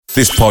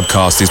This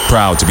podcast is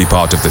proud to be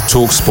part of the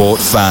TalkSport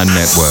Fan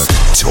Network.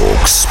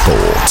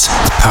 TalkSport.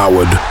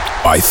 Powered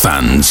by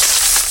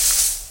fans.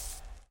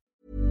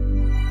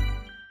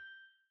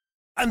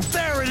 And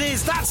there it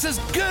is, that's as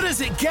good as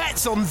it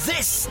gets on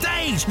this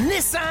stage.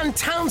 Nissan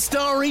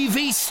Townstar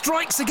EV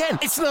strikes again.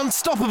 It's an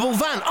unstoppable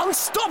van,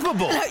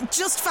 unstoppable.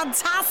 Just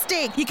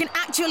fantastic. You can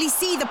actually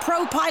see the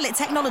ProPilot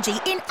technology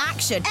in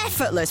action.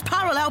 Effortless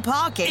parallel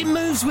parking. It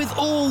moves with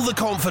all the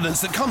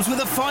confidence that comes with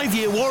a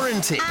 5-year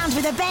warranty. And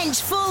with a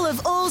bench full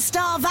of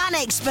all-star van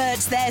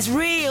experts, there's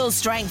real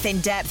strength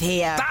in depth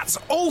here. That's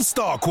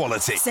all-star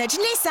quality. Search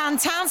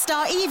Nissan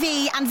Townstar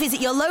EV and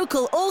visit your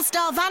local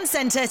all-star van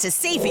centre to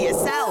see for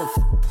yourself.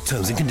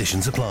 Terms and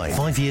conditions apply.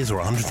 5 years or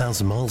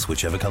 100,000 miles,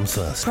 whichever comes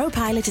first.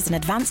 ProPilot is an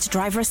advanced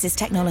driver assist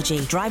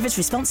technology. Driver's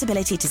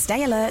responsibility to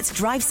stay alert,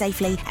 drive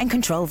safely, and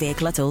control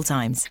vehicle at all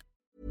times.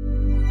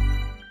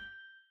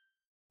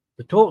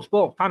 The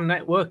TalkSport Fan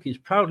Network is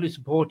proudly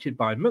supported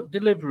by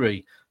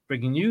McDelivery,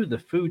 bringing you the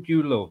food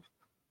you love.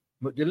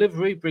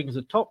 McDelivery brings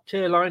a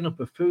top-tier lineup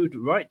of food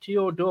right to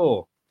your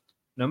door.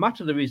 No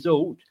matter the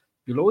result,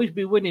 you'll always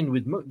be winning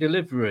with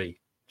McDelivery,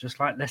 just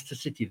like Leicester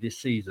City this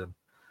season.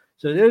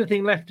 So the only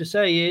thing left to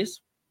say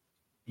is,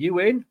 you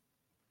win.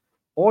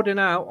 Order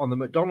now on the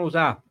McDonald's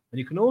app, and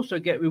you can also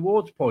get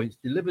rewards points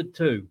delivered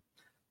too.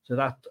 So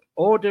that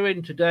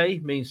ordering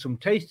today means some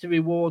tasty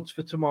rewards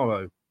for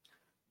tomorrow.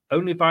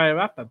 Only via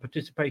app at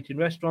participating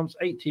restaurants,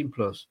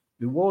 18+.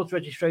 Rewards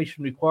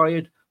registration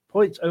required.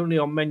 Points only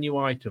on menu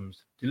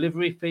items.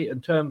 Delivery fee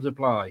and terms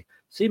apply.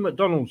 See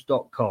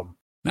mcdonalds.com.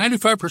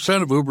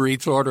 95% of Uber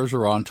Eats orders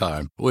are on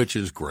time, which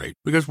is great.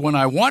 Because when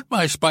I want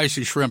my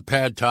spicy shrimp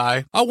pad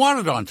thai, I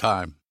want it on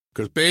time.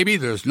 Because, baby,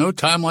 there's no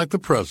time like the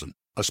present.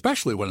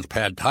 Especially when it's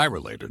pad thai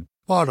related.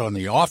 But on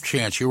the off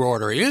chance your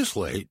order is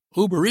late,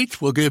 Uber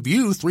Eats will give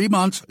you 3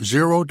 months,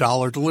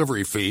 $0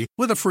 delivery fee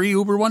with a free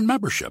Uber One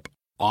membership.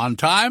 On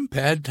time,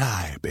 pad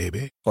thai,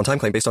 baby. On time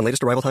claim based on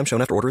latest arrival time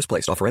shown after order is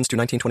placed. Offer ends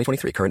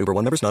 2/19/2023. Current Uber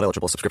One members not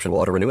eligible. Subscription will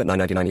auto renew at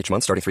 $9.99 each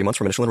month starting 3 months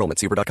from initial enrollment.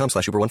 See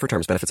Uber.com/Uber One for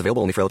terms. Benefits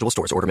available only for eligible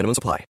stores. Order minimums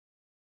apply.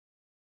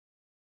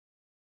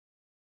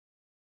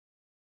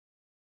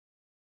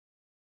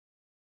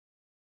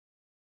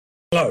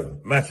 Hello,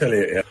 Matt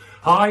Elliott here.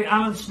 Hi,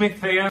 Alan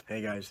Smith here.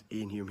 Hey guys,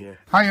 Ian Hume here.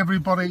 Hi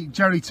everybody,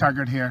 Jerry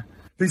Taggart here.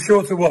 Be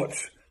sure to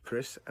watch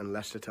Chris and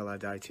Leicester Till I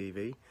Die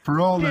TV for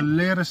all the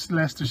latest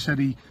Leicester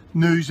City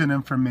news and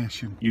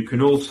information. You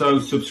can also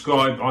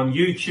subscribe on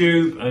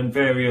YouTube and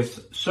various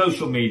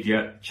social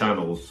media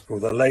channels for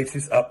the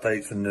latest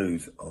updates and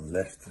news on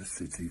Leicester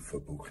City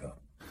Football Club.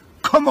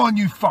 Come on,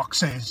 you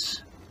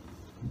foxes!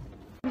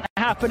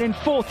 Happened in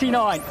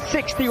 49,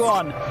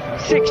 61,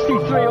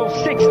 63 or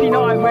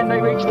 69 when they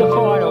reached the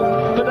final.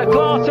 But the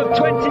class of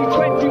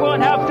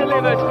 2021 have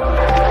delivered.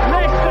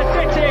 Leicester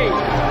City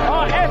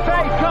are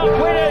FA Cup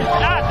winners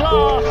at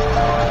last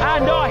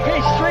and are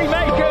history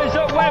makers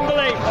at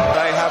Wembley.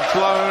 They have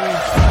blown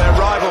their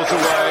rivals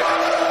away.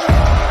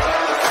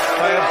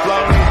 They have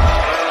blown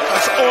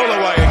us all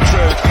away in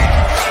truth.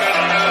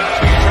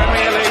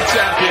 Premier League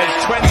champions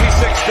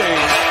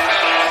 2016.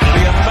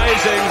 The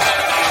amazing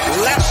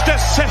Leicester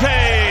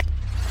City.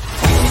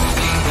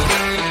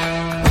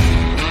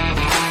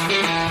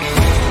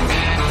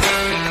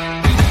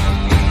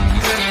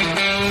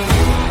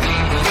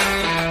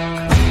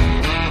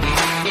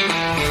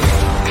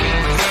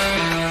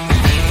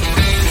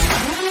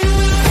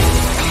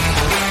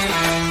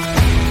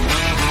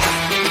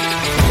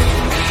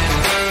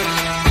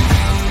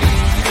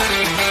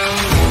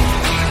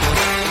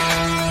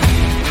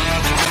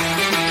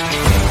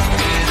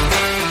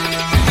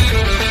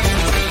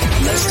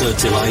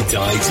 Till I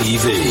Die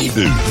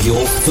TV,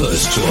 your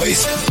first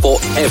choice for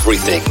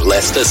everything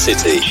Leicester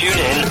City. Tune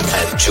in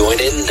and join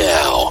in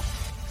now.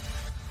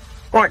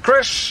 Right,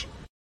 Chris.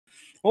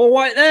 All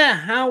right there,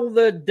 how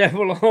the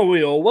devil are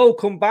we all?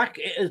 Welcome back.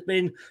 It has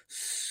been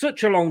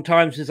such a long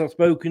time since I've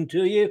spoken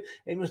to you.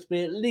 It must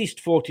be at least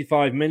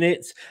 45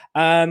 minutes.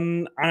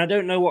 And I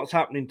don't know what's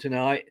happening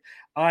tonight.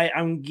 I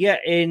am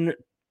getting,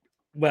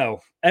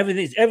 well,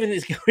 everything's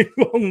going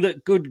wrong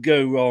that could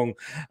go wrong.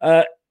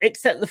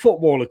 Except the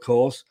football, of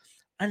course,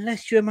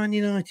 unless you're a Man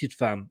United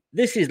fan.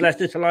 This is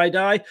Leicester Till I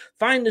Die.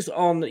 Find us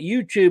on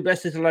YouTube,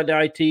 Leicester Till I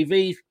Die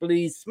TV.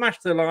 Please smash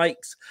the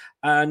likes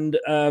and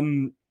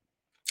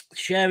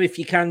share if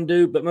you can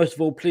do. But most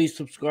of all, please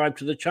subscribe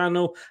to the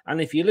channel.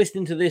 And if you're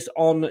listening to this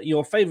on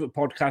your favourite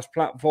podcast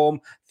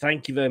platform,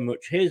 thank you very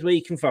much. Here's where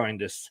you can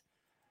find us.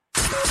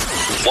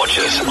 Watch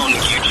us on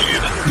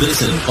YouTube.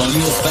 Listen on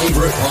your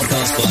favourite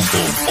podcast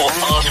platform or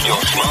ask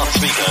your smart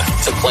speaker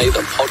to play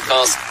the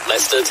podcast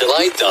Leicester Till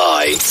I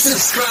Die.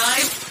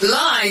 Subscribe,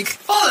 like,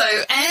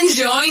 follow and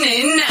join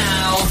in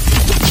now.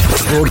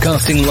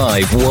 Broadcasting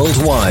live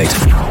worldwide.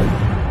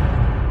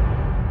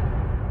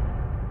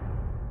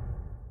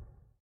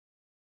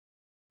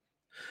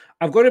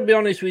 I've got to be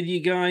honest with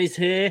you guys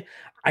here.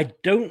 I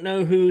don't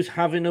know who's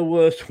having a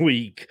worse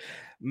week.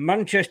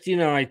 Manchester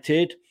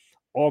United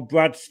or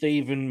Brad,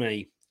 Steve and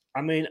me.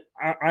 I mean,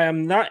 I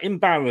am that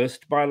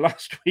embarrassed by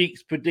last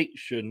week's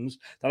predictions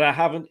that I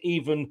haven't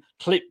even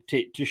clipped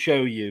it to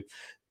show you.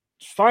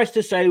 Suffice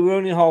to say, we're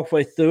only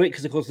halfway through it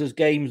because, of course, there's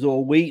games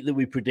all week that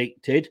we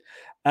predicted.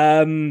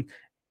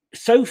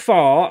 So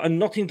far, and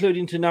not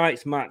including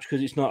tonight's match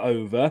because it's not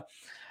over,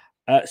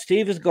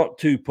 Steve has got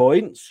 2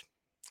 points.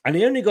 And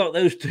he only got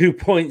those 2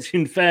 points,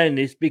 in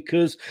fairness,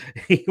 because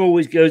he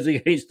always goes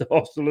against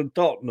Arsenal and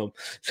Tottenham.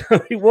 So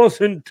it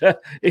wasn't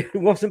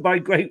by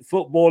great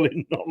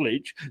footballing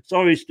knowledge.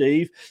 Sorry,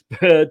 Steve,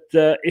 but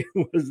it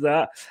was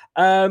that.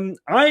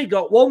 I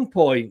got 1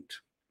 point,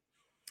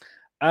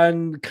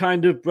 and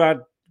kind of Brad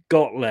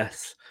got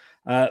less.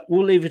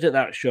 We'll leave it at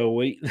that, shall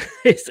we?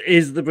 This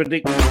is the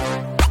prediction.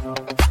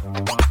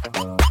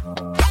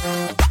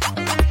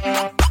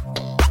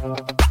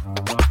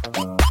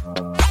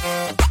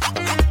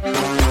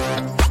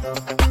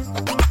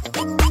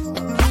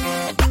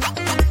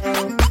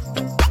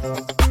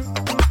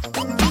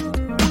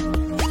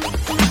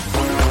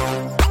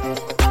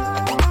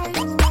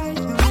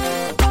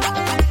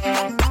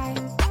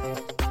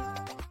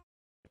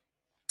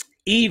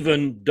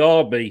 Even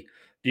Derby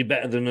did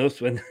better than us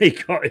when they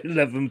got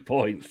 11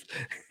 points.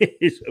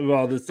 It's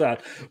rather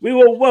sad. We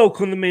will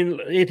welcome them in.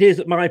 It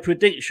is my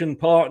prediction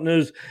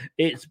partners.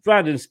 It's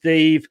Brad and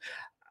Steve.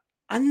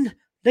 And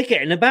they're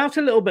getting about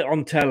a little bit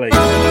on telly.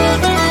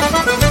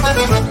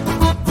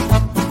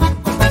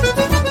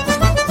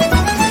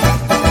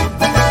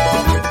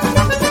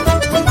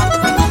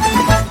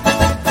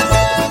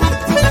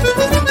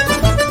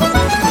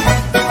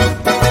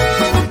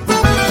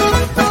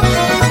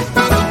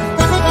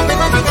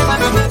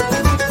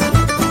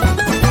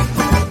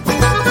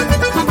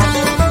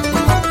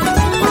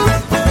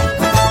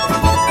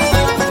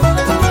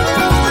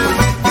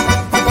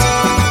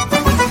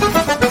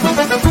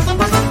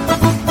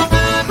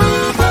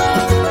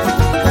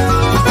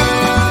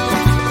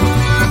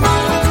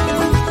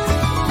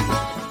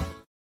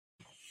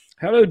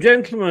 Hello,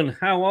 gentlemen.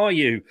 How are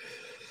you?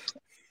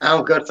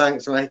 I'm good,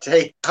 thanks,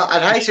 matey.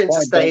 I'd hasten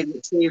to say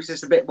that Steve's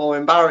is a bit more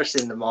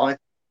embarrassing than mine.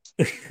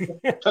 I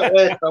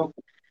don't know.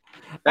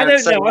 I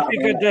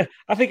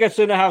think I'd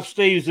sooner have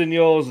Steve's than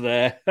yours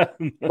there.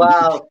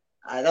 Well,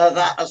 I know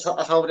that's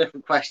a whole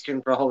different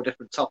question for a whole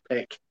different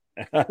topic.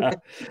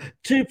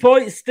 2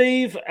 points,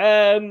 Steve.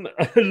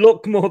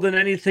 Look more than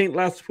anything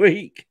last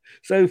week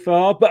so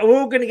far, but we're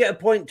all going to get a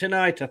point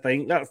tonight. I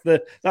think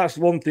that's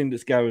one thing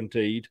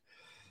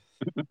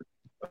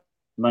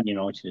Man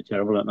United are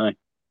terrible, aren't they?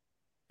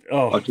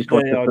 Oh, I just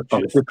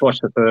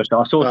watched the first.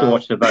 I thought I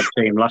watched a bad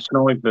team last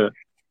night, but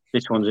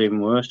this one's even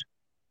worse.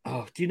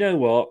 Oh, do you know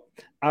what?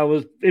 I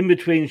was in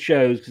between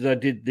shows because I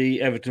did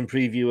the Everton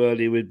preview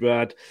earlier with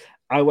Brad.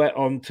 I went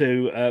on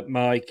to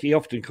Mike. He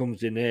often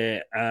comes in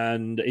here,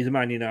 and he's a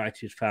Man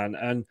United fan,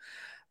 and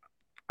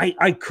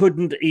I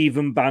couldn't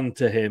even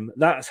banter him.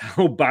 That's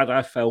how bad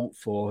I felt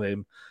for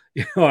him.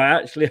 I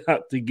actually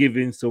had to give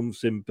him some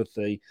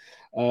sympathy.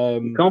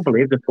 You can't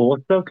believe the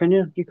fourth, though, can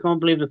you? You can't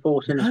believe the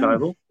fourth in the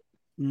table.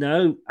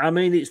 No, I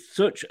mean, it's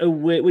such a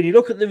weird... When you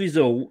look at the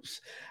results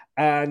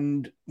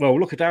and, well,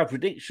 look at our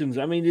predictions,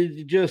 I mean,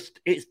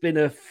 it's been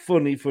a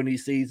funny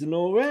season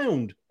all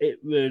round. It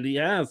really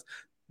has.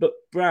 But,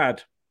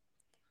 Brad,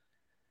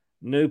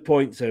 no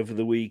points over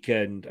the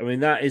weekend. I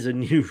mean, that is a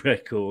new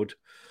record.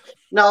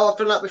 No, I've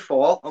done that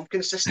before. I'm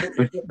consistent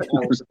with nothing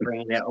else of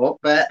bringing it up,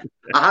 but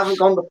I haven't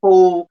gone the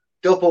full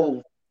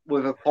double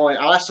with a point.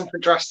 Unless something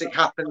drastic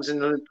happens in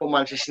the Liverpool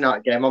Manchester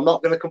United game, I'm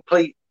not going to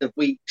complete the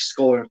week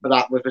scoring for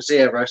that with a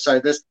 0. So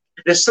there's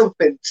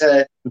something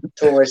to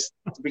always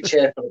be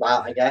cheerful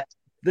about, I guess.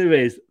 There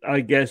is.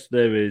 I guess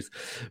there is.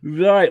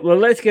 Right. Well,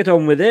 let's get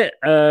on with it.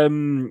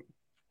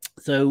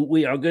 So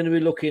we are going to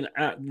be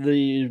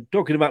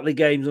talking about the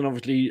games and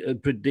obviously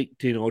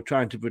predicting or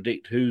trying to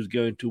predict who's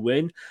going to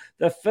win.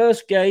 The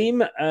first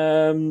game,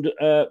 and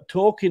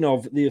talking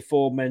of the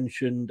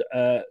aforementioned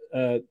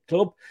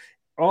club,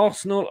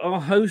 Arsenal are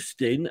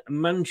hosting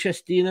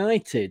Manchester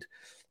United.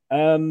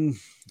 I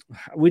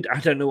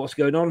don't know what's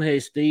going on here,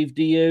 Steve.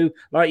 Do you?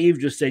 Like you've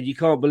just said, you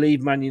can't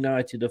believe Man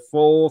United are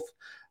fourth.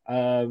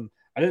 I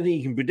don't think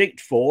you can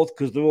predict fourth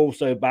because they're all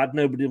so bad.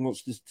 Nobody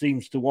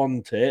seems to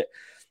want it.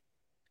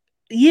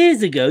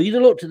 Years ago, you'd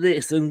have looked at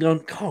this and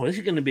gone, "Oh, this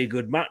is going to be a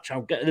good match.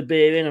 I'll get the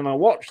beer in and I'll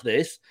watch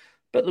this."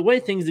 But the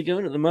way things are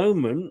going at the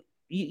moment,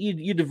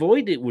 you'd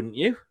avoid it, wouldn't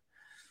you?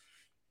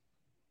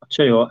 I'll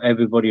tell you what,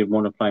 everybody would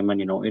want to play Man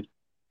United,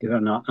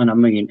 and I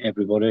mean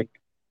everybody.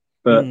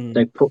 But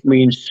they put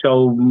me in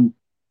so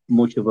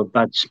much of a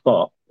bad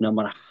spot. No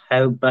matter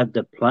how bad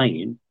they're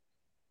playing,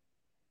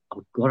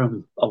 I've got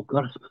them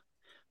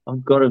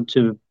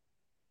to.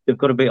 They've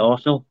got to beat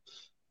Arsenal.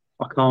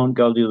 I can't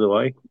go the other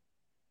way.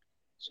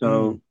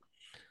 So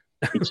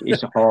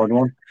it's a hard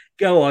one.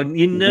 Go on,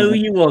 you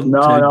want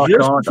no, to. No,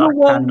 just I can't. for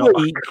one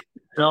week.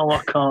 No,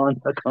 I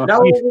can't.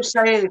 No one will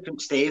say anything,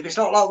 Steve. It's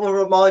not like we'll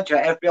remind you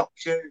at every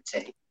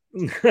opportunity.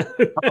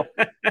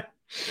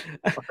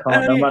 I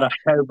can't. No matter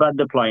how bad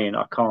they're playing,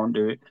 I can't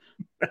do it.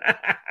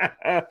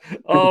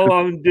 Oh,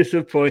 I'm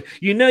disappointed.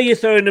 You know you're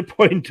throwing a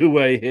point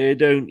away here,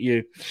 don't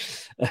you?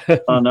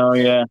 I know,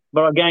 yeah.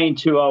 But I gained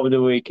 2 over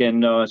the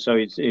weekend, so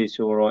it's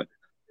all right.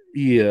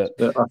 Yeah.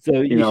 But I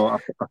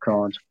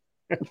can't.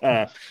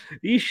 Are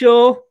you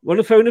sure? Want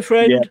to phone a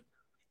friend? Yeah.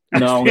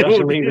 No, I'm going to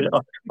have to leave it.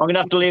 I'm going to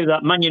have to leave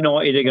that. Man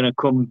United are going to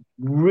come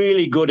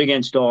really good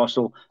against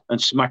Arsenal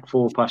and smack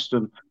 4 past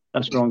them.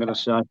 That's what I'm going to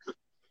say.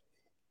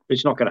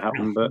 It's not going to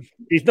happen, but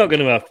it's not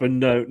going to happen.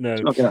 No,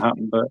 it's not going to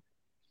happen. But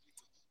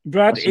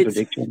Brad,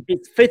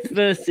 it's 5th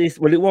versus.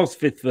 Well, it was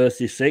 5th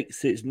versus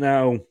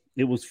 6th.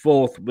 It was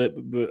 4th, but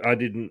I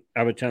didn't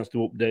have a chance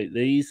to update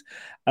these.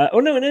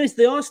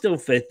 They are still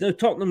 5th. No,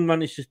 Tottenham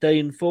managed to stay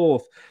in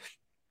 4th.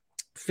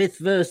 5th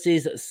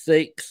versus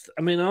 6th.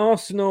 I mean,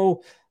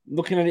 Arsenal.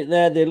 Looking at it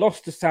there, they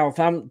lost to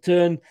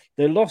Southampton,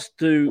 they lost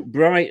to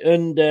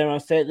Brighton, dare I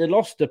say it, they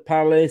lost to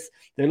Palace,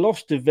 they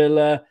lost to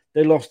Villa,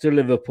 they lost to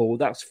Liverpool.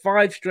 That's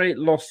 5 straight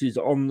losses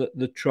on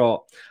the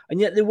trot. And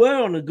yet they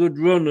were on a good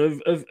run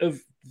of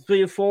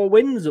 3 or 4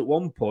 wins at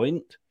one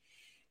point.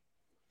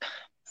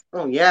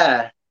 Oh,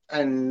 yeah.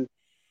 And,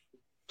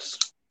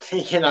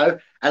 and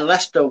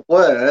Leicester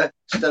were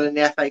still in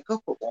the FA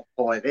Cup at one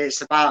point.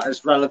 It's about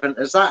as relevant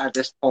as that at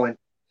this point.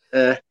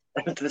 The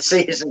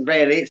season,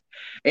 really.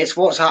 It's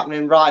what's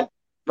happening right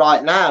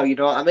now, you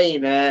know what I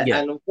mean? And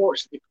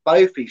unfortunately for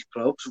both these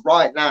clubs,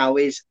 right now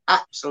is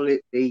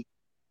absolutely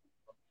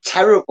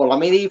terrible. I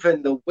mean,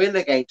 even the win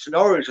against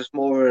Norwich was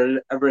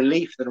more a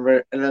relief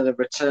than another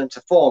return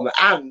to form.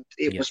 And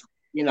it was,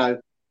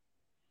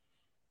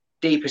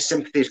 deepest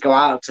sympathies go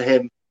out to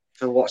him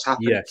for what's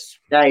happened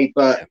today.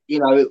 But,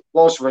 it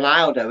was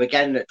Ronaldo,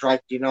 again, that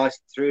dragged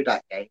United through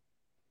that game.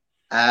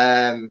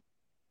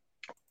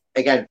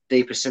 Again,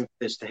 deepest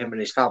sympathies to him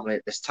and his family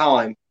at this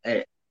time.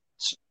 But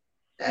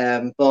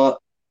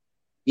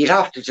you'd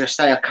have to just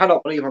say, I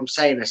cannot believe I'm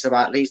saying this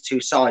about these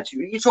two sides.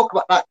 You talk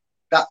about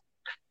that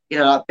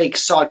big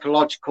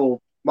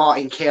psychological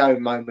Martin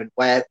Keown moment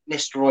where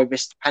Nistelrooy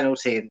missed a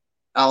penalty and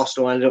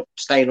Arsenal ended up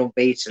staying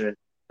unbeaten, and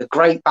the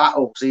great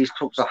battles these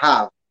clubs will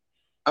have.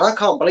 And I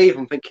can't believe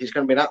I'm thinking it's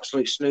going to be an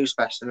absolute snooze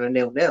fest and a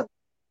 0-0.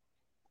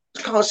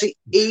 I can't see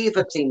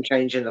either team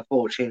changing their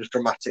fortunes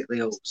dramatically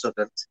all of a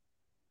sudden.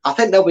 I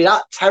think they'll be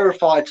that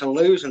terrified to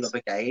lose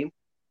another game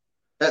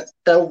that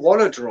they'll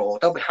want to draw.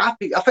 They'll be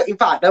happy. I think, in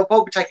fact, they'll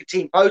probably take a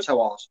team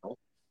photo, Arsenal,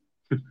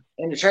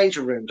 in the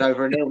changing rooms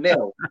over a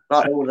 0-0,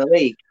 like they won the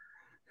league.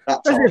 As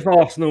if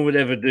Arsenal would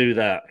ever do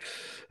that.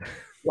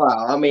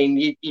 Well, I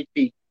mean, you'd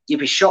be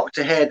shocked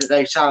to hear that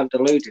they sound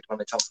deluded when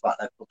they talk about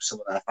their club, some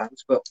of their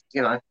fans. But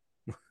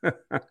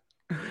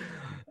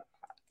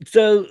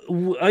So,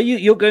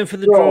 you're going for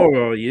the draw,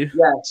 are you?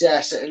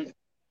 Yes,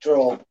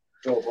 draw,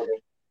 buddy.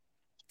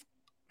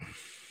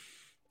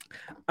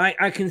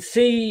 I can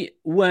see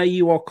where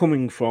you are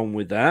coming from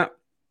with that.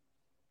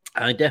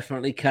 I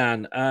definitely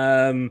can.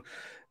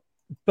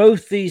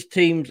 Both these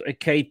teams are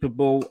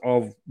capable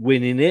of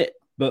winning it,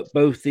 but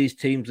both these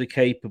teams are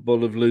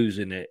capable of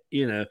losing it.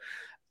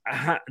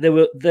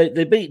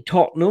 They beat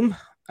Tottenham.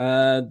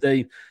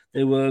 They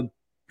were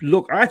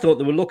I thought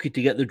they were lucky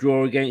to get the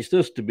draw against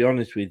us, to be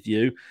honest with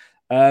you.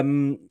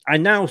 I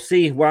now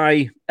see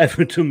why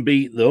Everton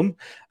beat them.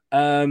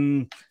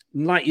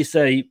 Like you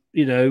say,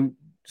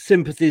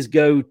 sympathies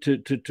go to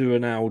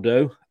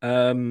Ronaldo,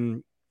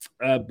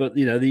 but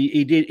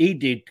he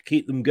did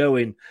keep them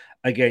going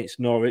against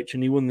Norwich,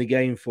 and he won the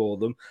game for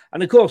them.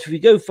 And of course, if you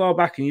go far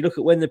back and you look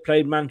at when they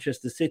played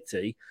Manchester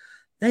City,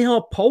 they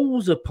are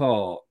poles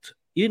apart.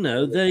 You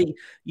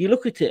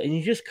look at it and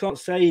you just can't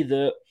say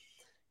that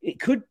it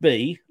could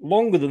be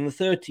longer than the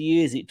 30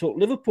 years it took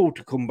Liverpool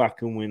to come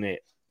back and win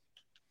it.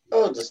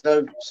 Oh, there's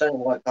no saying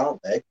why it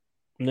can't be.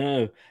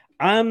 No,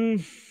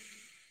 I'm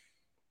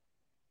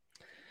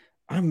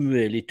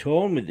really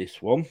torn with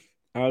this one.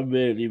 I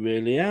really,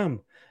 really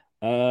am.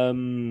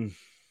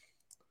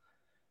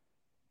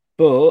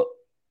 But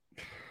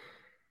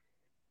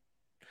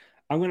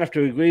I'm going to have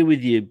to agree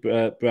with you,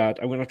 Brad.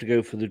 I'm going to have to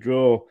go for the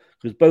draw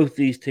because both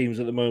these teams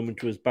at the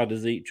moment are as bad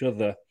as each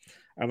other.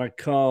 And I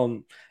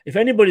can't... If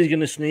anybody's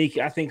going to sneak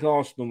it, I think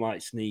Arsenal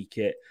might sneak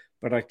it,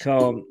 but I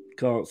can't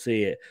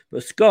see it.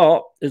 But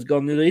Scott has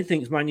gone... He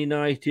thinks Man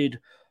United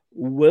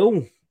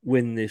will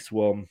win this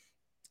one.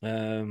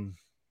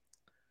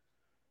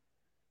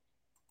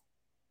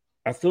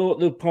 I thought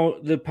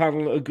the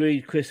panel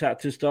agreed Chris had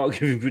to start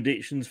giving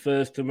predictions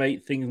first to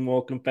make things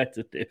more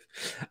competitive.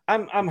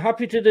 I'm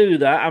happy to do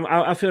that.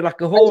 I feel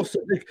like a horse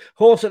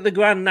at the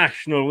Grand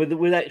National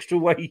with extra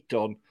weight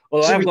on.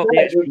 Well, I've got the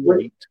extra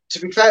weight. To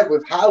be fair,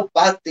 with how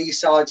bad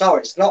these sides are,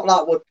 it's not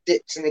like we're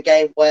predicting a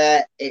game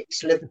where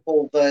it's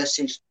Liverpool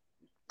versus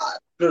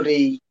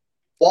bloody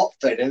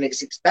Watford, and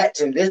it's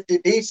expecting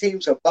these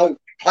teams are both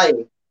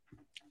playing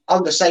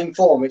on the same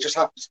form. It just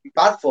happens to be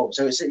bad form.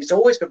 So it's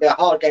always going to be a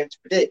hard game to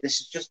predict.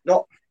 This is just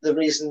not the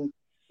reason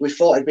we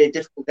thought it'd be a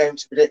difficult game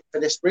to predict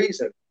for this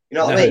reason. You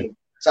know what I mean?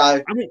 So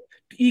I mean,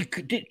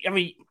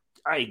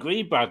 I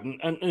agree, Brad.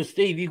 And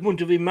Steve, you wouldn't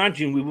have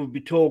imagined we would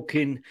be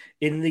talking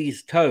in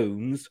these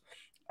tones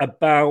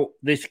about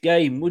this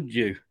game, would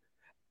you?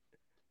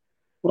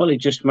 Well, it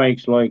just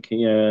makes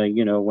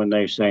when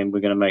they're saying we're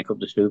going to make up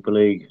the Super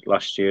League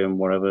last year and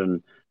whatever,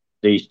 and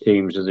these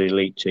teams are the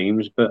elite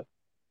teams, but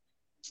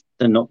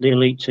they're not the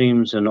elite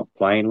teams. They're not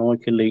playing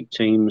like elite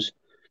teams.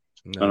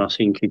 No. And I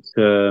think it's,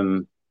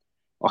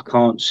 I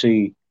can't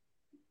see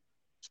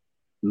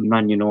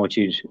Man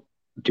United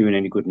doing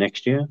any good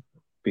next year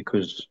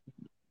because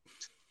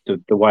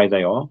the way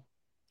they are.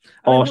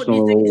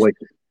 Arsenal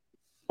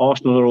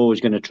are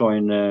always going to try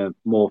and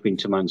morph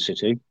into Man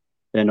City.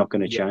 They're not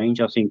going to change.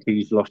 I think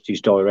he's lost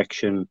his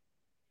direction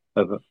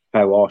of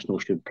how Arsenal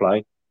should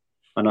play,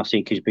 and I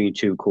think he's being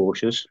too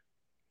cautious.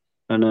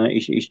 And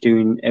he's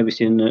doing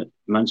everything that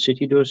Man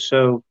City does.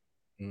 So,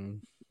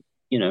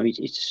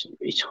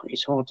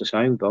 it's hard to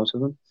say with both of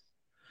them.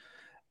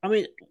 I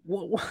mean,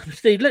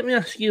 Steve, let me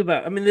ask you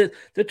about. I mean,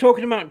 they're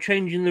talking about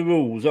changing the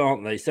rules,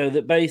 aren't they? So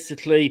that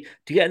basically,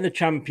 to get in the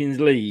Champions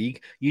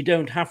League, you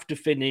don't have to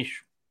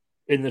finish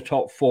in the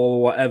top 4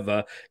 or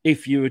whatever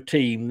if you're a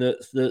team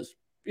that's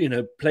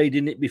played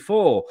in it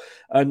before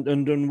and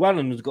done well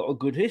and has got a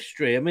good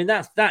history. I mean,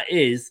 that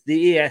is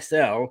the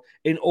ESL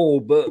in all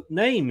but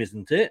name,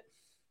 isn't it?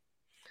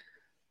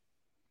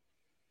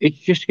 It's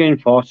just getting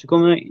farcical,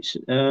 mate.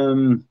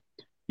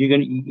 You're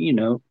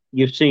going,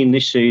 you've seen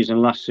this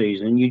season, last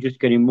season, you're just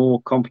getting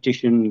more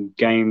competition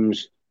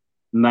games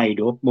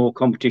made up, more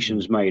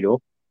competitions made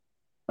up.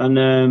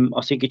 And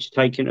I think it's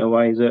taken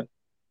away that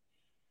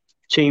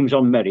teams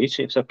on merit,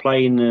 if they're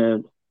playing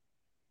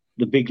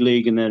the big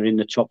league and they're in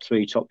the top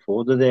 3, top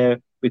 4, they're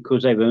there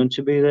because they've earned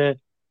to be there.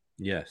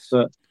 Yes.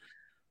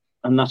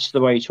 And that's the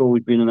way it's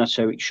always been and that's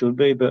how it should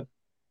be. But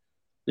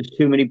there's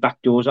too many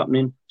backdoors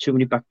happening, too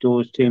many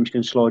backdoors. Teams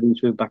can slide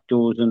into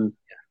backdoors and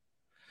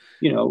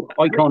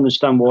I can't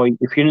understand why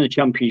if you're in the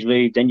Champions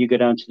League, then you go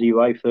down to the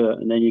UEFA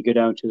and then you go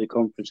down to the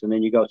conference and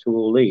then you go to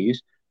all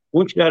these.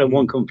 Once you're out of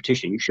one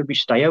competition, you should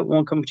stay out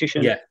one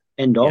competition. Yeah.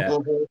 End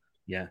off.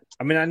 Yeah.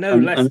 I mean, I know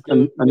Leicester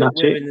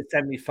we're in the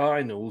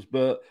semi-finals,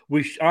 but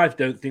I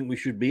don't think we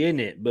should be in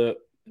it, but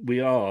we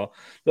are.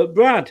 But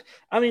Brad,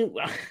 I mean,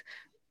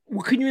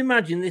 can you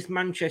imagine this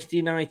Manchester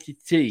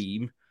United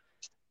team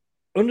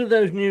under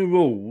those new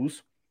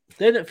rules? If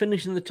they don't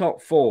finish in the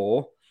top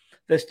 4,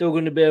 they're still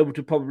going to be able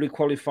to probably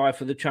qualify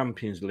for the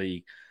Champions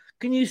League.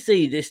 Can you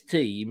see this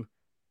team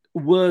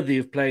worthy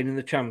of playing in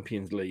the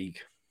Champions League?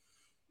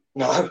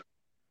 No.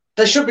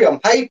 They should be on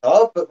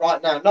paper, but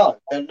right now, no.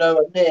 They're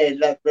nowhere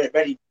near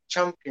ready for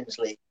Champions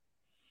League.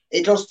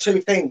 It does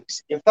 2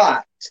 things. In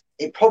fact,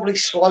 it probably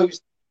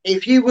slows...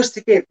 If you was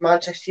to give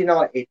Manchester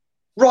United,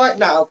 right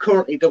now,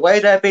 currently, the way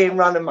they're being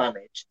run and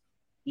managed,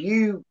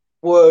 you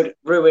would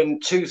ruin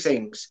 2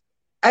 things.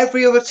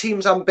 Every other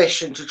team's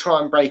ambition to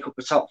try and break up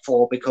the top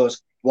 4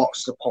 because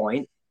what's the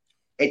point?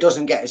 It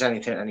doesn't get us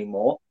anything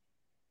anymore.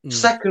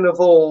 Second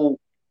of all,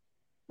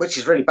 which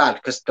is really bad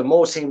because the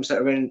more teams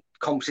that are in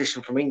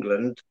competition from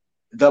England,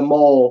 the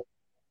more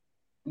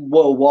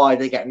worldwide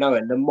they get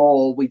known, the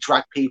more we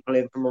drag people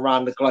in from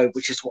around the globe,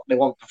 which is what they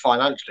want for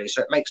financially.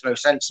 So it makes no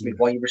sense to me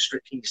why you're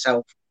restricting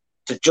yourself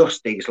to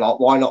just these lot.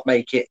 Why not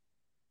make it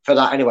for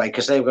that anyway?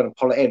 Because they were going to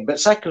pull it in. But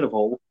second of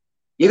all,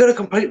 you're going to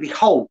completely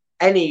halt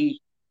any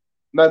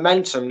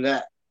momentum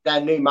that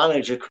their new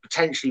manager could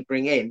potentially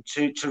bring in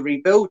to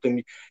rebuild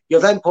them. You're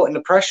then putting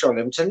the pressure on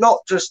them to not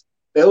just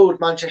build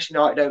Manchester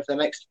United over the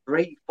next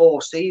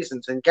 3-4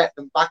 seasons and get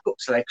them back up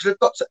to there, because they've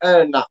got to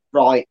earn that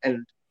right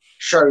and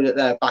show that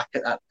they're back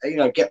at that,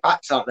 get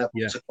back to that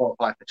level to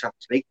qualify for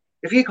Champions League.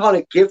 If you kind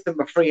of give them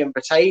a free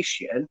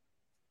invitation,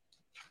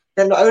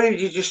 then not only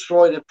do you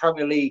destroy the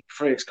Premier League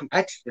for its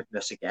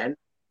competitiveness again,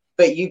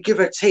 but you give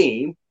a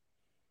team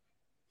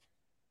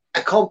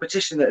a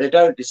competition that they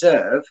don't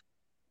deserve,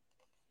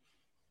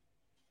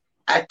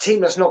 a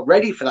team that's not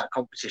ready for that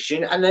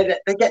competition, and they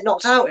get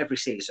knocked out every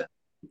season.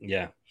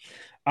 Yeah.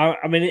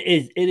 I mean,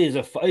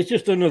 it's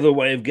just another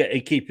way of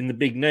keeping the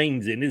big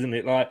names in, isn't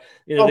it? Like,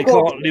 they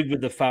can't live with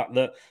the fact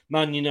that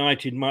Man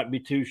United might be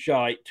too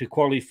shy to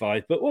qualify,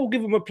 but we'll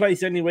give them a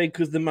place anyway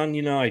because they're Man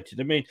United.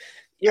 I mean,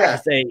 I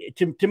say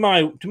to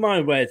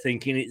my way of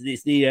thinking,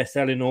 it's the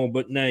ESL in all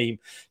but name.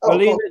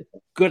 Well,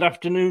 good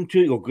afternoon to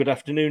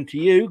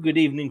you. Good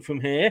evening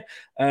from here.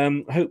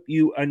 Hope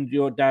you and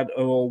your dad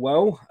are all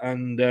well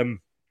and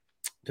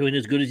doing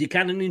as good as you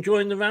can and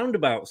enjoying the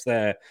roundabouts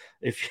there,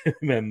 if you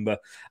remember.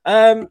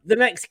 The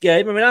next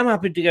game, I mean, I'm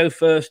happy to go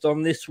first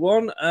on this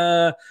one.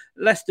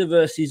 Leicester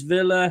versus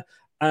Villa.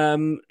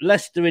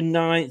 Leicester in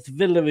 9th,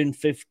 Villa in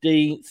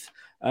 15th.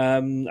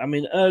 I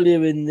mean,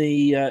 earlier in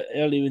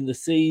the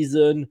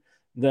season,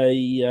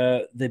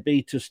 they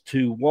beat us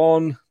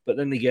 2-1, but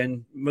then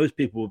again, most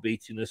people were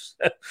beating us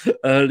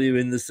earlier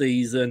in the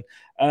season.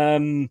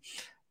 I'm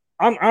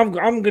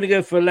going to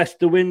go for a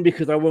Leicester win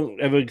because I won't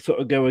ever sort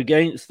of go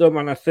against them,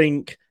 and I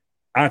think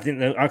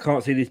that I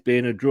can't see this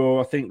being a draw.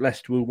 I think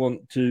Leicester will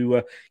want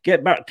to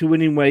get back to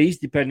winning ways,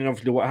 depending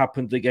obviously what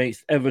happens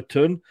against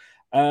Everton.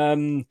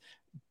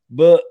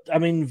 But I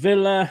mean,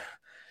 Villa.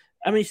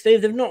 I mean,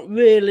 Steve, they've not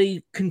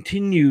really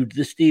continued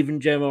the Steven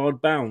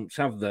Gerrard bounce,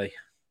 have they?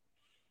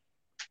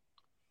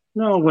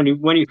 No,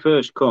 when he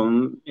first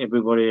come,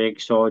 everybody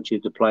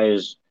excited. The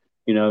players,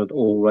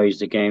 all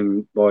raised the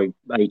game by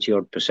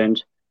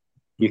 80-odd%.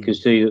 You can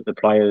see that the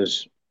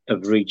players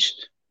have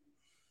reached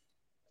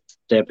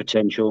their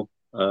potential.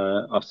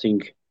 I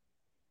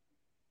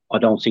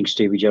don't think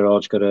Stevie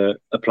Gerrard's got a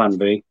plan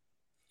B.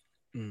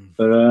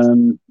 But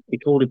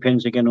it all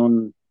depends again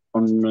on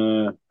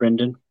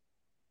Brendan.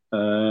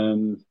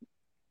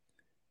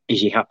 Is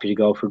he happy to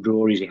go for a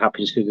draw? Is he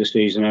happy to see the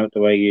season out the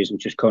way he is and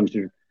just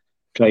concentrate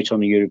on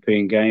the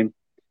European game?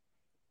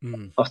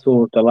 I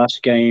thought the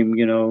last game,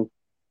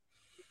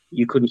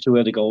 you couldn't see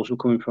where the goals were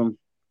coming from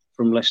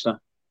Leicester.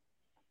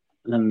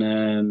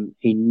 And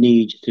he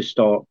needs to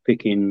start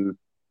picking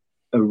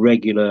a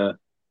regular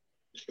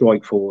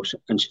strike force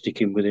and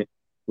sticking with it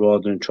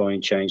rather than try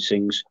and change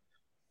things.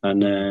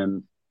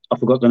 And I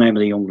forgot the name of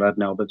the young lad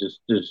now, but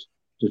there's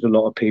a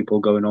lot of people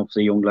going off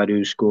the young lad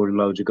who's scoring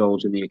loads of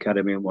goals in the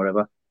academy and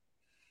whatever.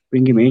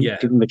 Bring him in,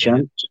 give him a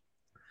chance.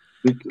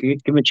 Give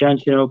him a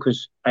chance,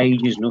 because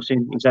age is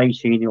nothing. He's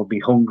 18, he'll be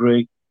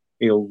hungry,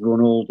 he'll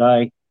run all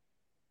day.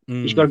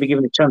 He's got to be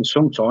given a chance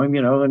sometime,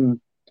 and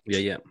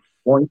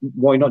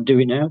why not do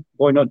it now?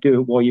 Why not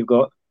do it while you've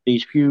got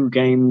these few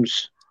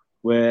games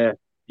where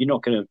you're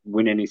not going to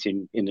win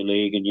anything in the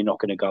league and you're not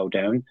going to go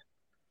down?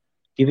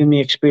 Give him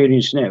the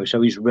experience now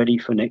so he's ready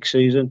for next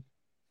season,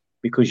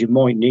 because you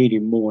might need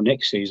him more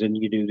next season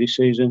than you do this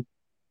season.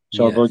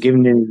 So by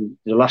giving him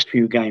the last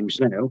few games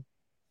now,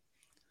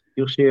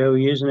 you'll see how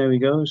he is and how he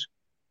goes.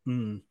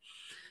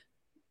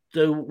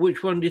 So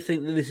which one do you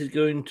think that this is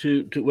going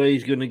to where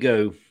he's going to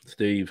go,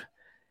 Steve?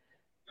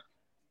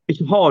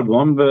 It's a hard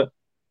one, but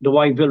the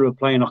way Villa are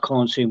playing, I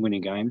can't see him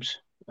winning games.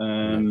 I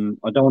don't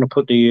want to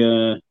put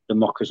the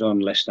mockers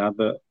on Leicester,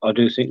 but I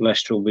do think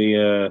Leicester will be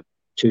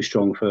too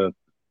strong for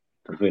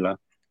Villa.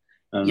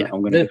 I'm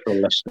going to throw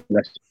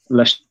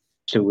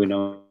Leicester win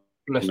on.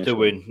 Leicester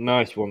win.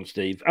 Nice one,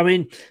 Steve. I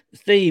mean,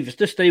 Steve,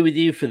 just stay with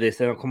you for this,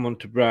 then I'll come on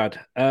to Brad.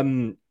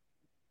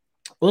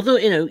 Although,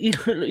 you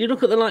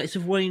look at the likes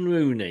of Wayne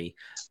Rooney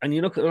and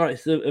you look at the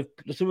likes of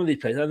some of these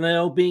players, and they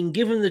are being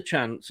given the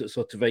chance at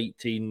sort of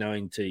 18,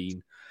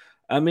 19.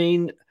 I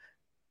mean,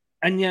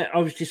 and yet,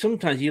 obviously,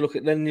 sometimes you look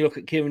at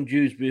Kieran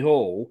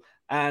Dewsbury-Hall,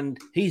 and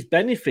he's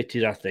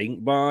benefited, I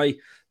think, by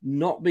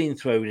not being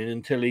thrown in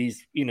until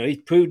he's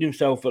proved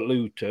himself at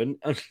Luton.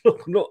 And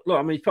look,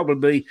 I mean, he's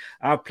probably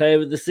our player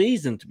of the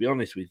season, to be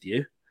honest with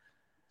you.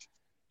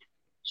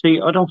 See,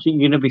 I don't think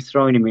you're going to be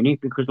throwing him in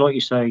it because, like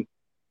you say,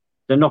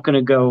 they're not going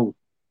to go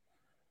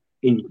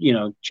in,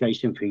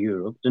 chasing for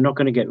Europe. They're not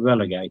going to get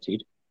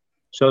relegated.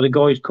 So the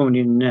guy's coming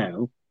in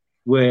now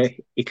where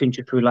he can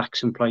just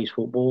relax and play his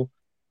football.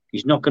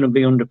 He's not going to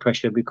be under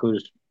pressure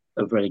because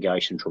of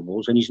relegation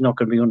troubles, and he's not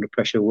going to be under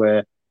pressure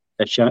where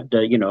they're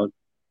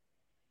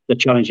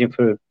challenging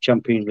for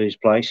Champions League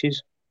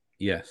places.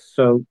 Yes.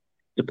 So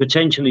the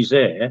potential is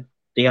there.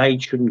 The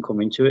age shouldn't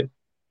come into it.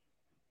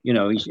 You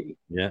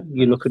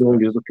look at all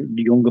the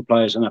younger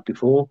players than that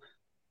before.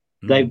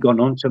 They've gone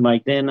on to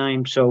make their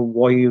name. So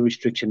why are you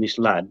restricting this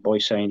lad by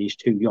saying he's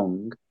too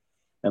young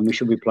and we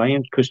should be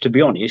playing? Because to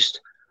be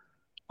honest,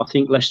 I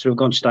think Leicester have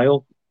gone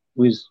stale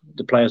with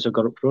the players they've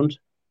got up front.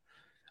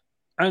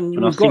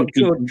 And we've got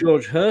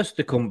George Hurst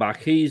to come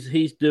back.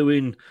 He's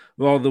doing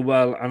rather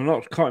well. I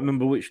can't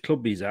remember which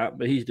club he's at,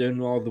 but he's doing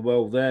rather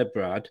well there,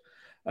 Brad.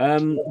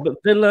 But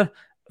Villa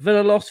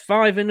lost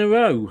 5 in a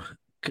row.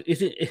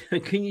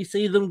 Can you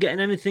see them getting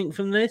anything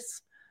from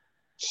this?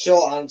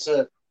 Short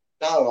answer,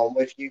 no. I'm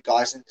with you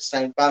guys in the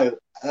same boat.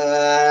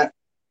 I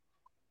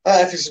don't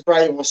know if it's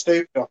brave or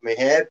stupid of me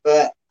here,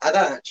 but I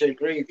don't actually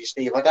agree with you,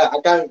 Steve. I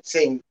don't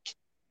think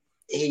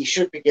he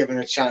should be given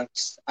a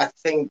chance. I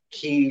think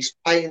he's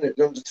playing at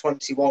the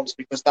under-21s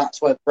because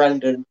that's where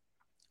Brendan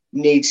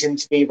needs him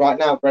to be right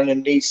now.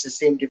 Brendan needs to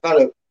see him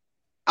develop.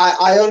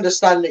 I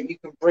understand that you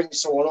can bring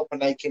someone up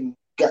and they can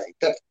get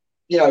that.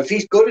 If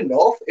he's good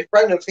enough, if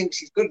Brendan thinks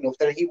he's good enough,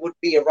 then he would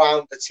be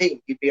around the team.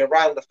 He'd be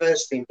around the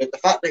first team. But the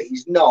fact that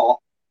he's not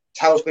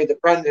tells me that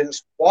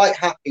Brendan's quite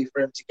happy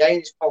for him to gain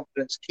his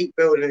confidence, keep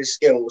building his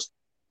skills,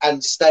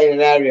 and stay in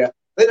an area.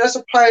 But as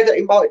a player that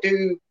he might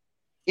do,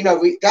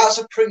 that's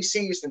a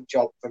pre-season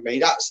job for me.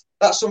 That's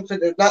something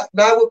that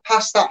now we're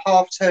past that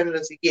half turn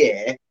of the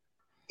year.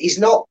 He's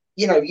not,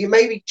 you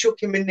maybe chuck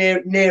him in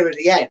nearer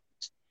the end.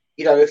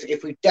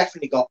 If we've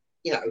definitely got,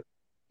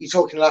 you're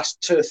talking the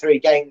last 2 or 3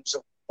 games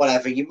or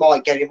whatever, you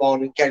might get him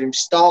on and get him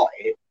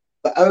started.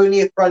 But only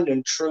if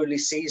Brendan truly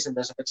sees him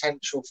as a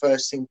potential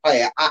first-team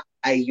player at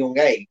a young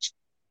age.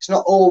 It's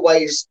not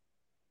always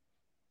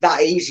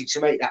that easy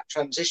to make that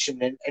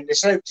transition, and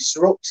there's no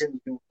disrupting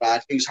the young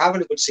lad who's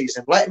having a good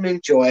season. Let him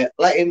enjoy it,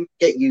 let him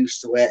get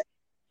used to it,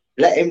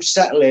 let him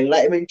settle in,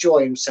 let him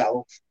enjoy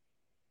himself,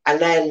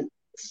 and then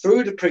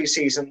through the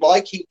pre-season,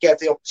 like he gave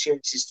the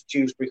opportunities to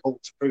Dewsbury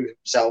Hall to prove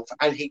himself,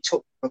 and he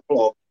took the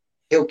club,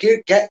 he'll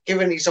get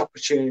given these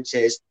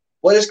opportunities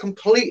where there's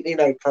completely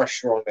no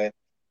pressure on him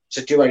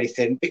to do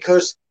anything,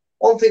 because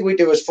one thing we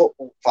do as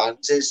football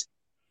fans is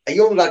a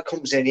young lad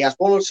comes in, he has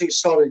 1 or 2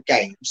 solid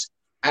games,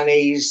 and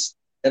he's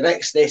the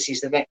next this,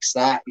 he's the next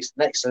that, he's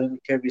the next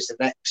Olympic, he's the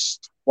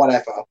next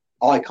whatever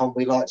icon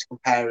we like to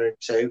compare him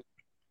to.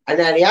 And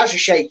then he has a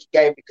shaky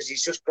game because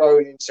he's just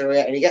growing into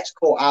it and he gets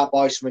caught out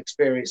by some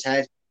experienced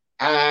head.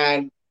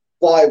 And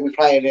why are we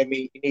playing him?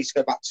 He needs to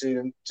go back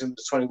to the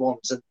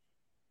 21s. And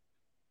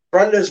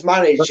Brendan's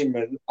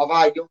management of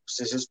our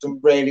youngsters has done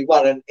really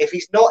well. And if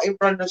he's not in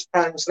Brendan's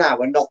plans now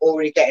and not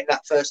already getting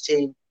that first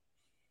team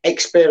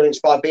experience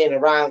by being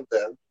around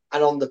them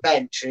and on the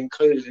bench and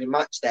included in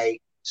match day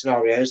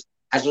scenarios,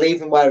 I'd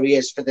leave him where he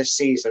is for this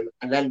season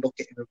and then look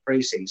at him in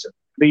pre-season.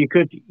 But you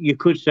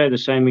could say the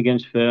same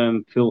against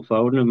Phil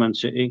Foden of Man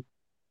City.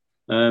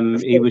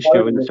 He was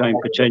showing the same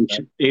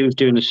potential. He was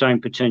doing the same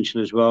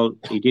potential as well.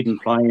 He didn't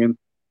play him.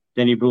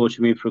 Then he brought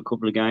him in for a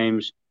couple of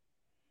games.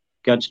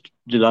 The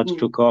lads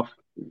took off,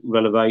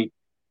 relevate.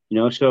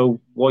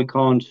 So why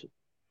can't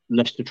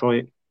Leicester try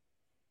it?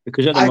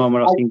 Because at the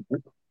moment,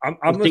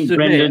 I think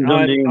Brendan's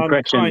under the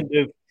impression.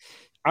 He's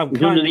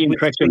under the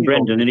impression,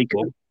 Brendan, and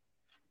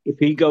if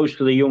he goes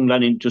for the young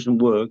lad and it doesn't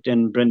work,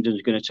 then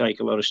Brendan's going to take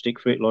a lot of stick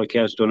for it, like he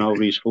has done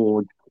over his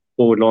forward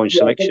line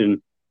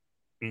selection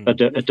at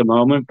the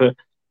moment. But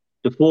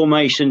the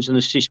formations and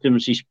the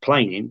systems he's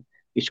playing,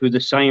 it's with the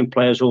same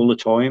players all the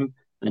time,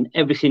 and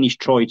everything he's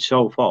tried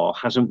so far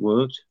hasn't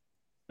worked,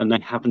 and they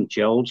haven't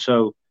gelled.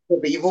 So,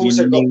 but you've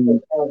also got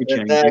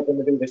that they're going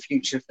to be the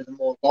future for the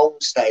more long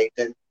stay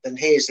than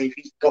his. If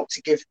he's got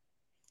to give,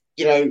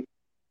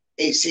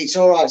 it's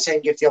all right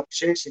saying give the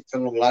opportunity to the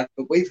long lad,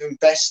 but we've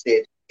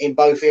invested in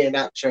both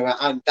Iheanacho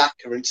and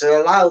Daka, and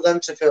to allow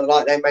them to feel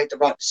like they made the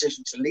right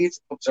decision to leave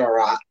the clubs they're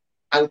at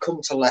and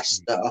come to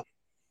Leicester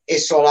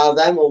is to allow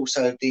them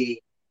also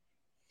the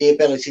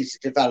ability to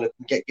develop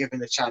and get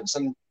given a chance.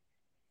 And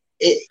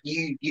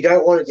you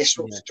don't want to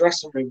disrupt the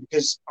dressing room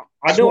because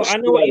I know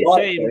what you're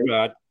saying,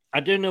 Brad.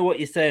 I don't know what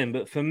you're saying,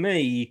 but for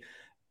me,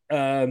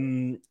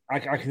 I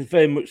can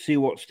very much see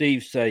what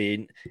Steve's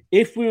saying.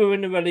 If we were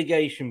in a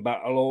relegation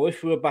battle or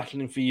if we were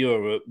battling for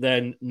Europe,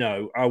 then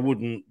no, I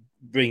wouldn't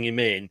bring him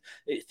in.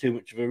 It's too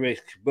much of a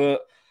risk.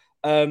 But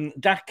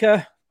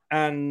Daka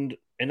and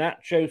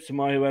Iheanacho,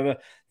 Samai, whoever,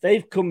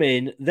 they've come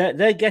in.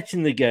 They're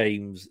getting the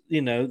games.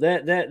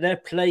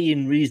 They're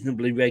playing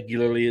reasonably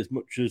regularly as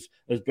much as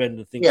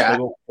Brendan thinks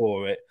they're up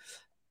for it.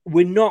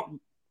 We're not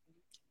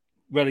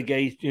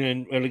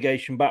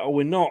relegation battle.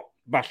 We're not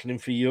battling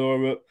for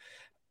Europe.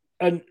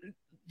 And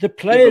the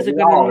players are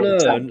going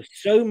to learn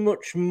so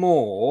much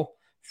more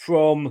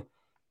from,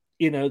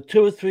 2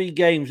 or 3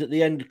 games at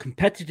the end,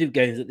 competitive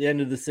games at the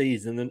end of the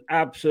season than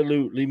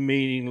absolutely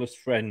meaningless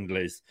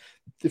friendlies.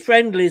 The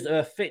friendlies are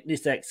a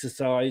fitness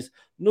exercise,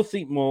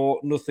 nothing more,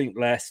 nothing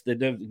less. They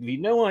don't give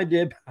you no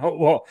idea about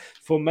what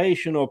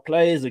formation or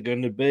players are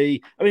going to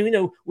be. I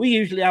mean, we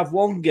usually have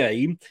one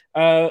game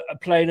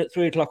playing at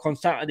 3 o'clock on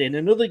Saturday and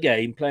another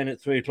game playing at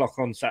 3 o'clock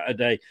on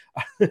Saturday.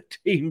 The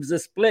teams are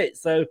split.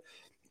 So,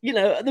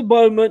 at the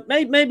moment,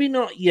 maybe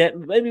not yet,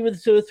 maybe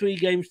with 2 or 3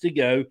 games to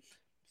go,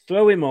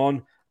 throw him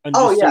on and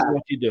just see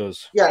what he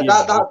does. Yeah,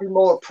 that'd be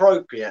more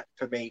appropriate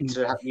for me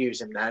to use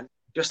him then.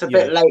 Just a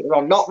bit later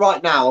on. Not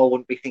right now, I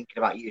wouldn't be thinking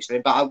about using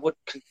him, but I would,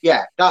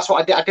 that's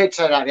what I did. I did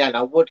say that at the end.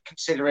 I would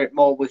consider it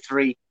more with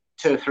 2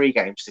 or 3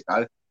 games to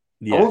go.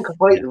 Yeah. I wouldn't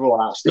completely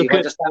rule out, Steve.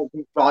 I just don't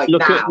think now.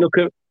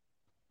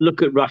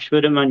 Look at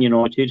Rashford at Man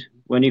United.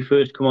 When he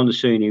first come on the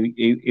scene,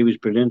 he was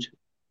brilliant.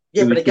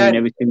 Yeah, but again,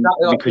 everything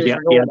because he had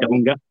the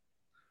hunger.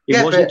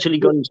 It wasn't until he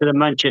got into the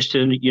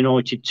Manchester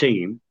United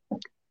team,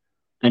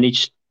 and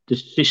it's the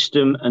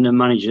system and the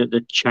manager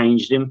that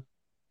changed him.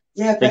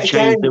 Yeah, they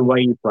changed the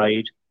way he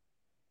played.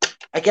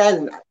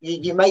 Again,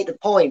 you make the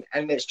point,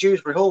 and it's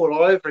Dewsbury Hall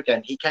all over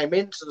again. He came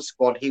into the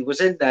squad, he was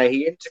in there,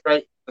 he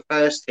integrated the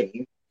first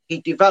team,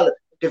 he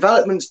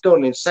development's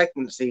done in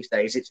segments these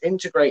days. It's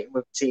integrating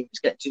with the team, it's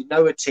getting to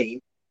know a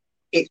team.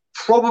 It's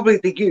probably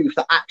the youth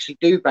that actually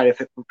do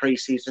benefit from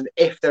pre-season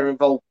if they're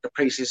involved in the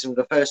pre-season with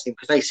the first team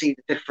because they see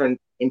the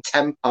different in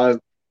tempo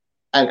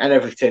and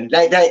everything.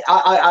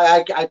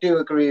 I do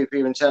agree with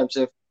you in terms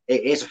of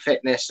it is a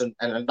fitness and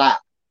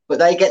that, but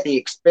they get the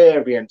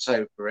experience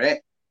over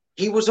it.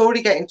 He was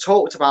already getting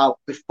talked about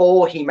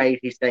before he made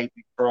his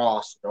debut for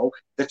Arsenal.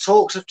 The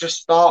talks have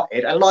just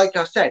started, and like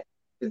I said,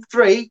 with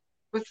 3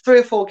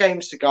 or 4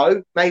 games to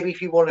go, maybe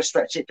if you want to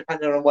stretch it,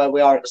 depending on where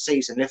we are at the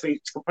season, if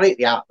it's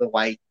completely out of the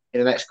way in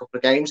the next couple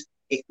of games,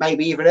 it may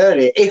be even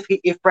earlier.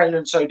 If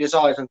Brendan so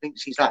desires and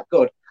thinks he's that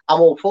good, I'm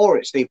all for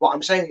it, Steve. What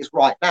I'm saying is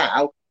right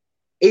now,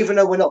 even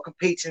though we're not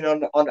competing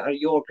on a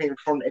European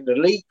front in the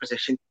league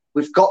position,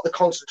 we've got the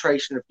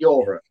concentration of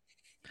Europe.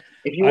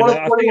 If you want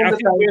to put him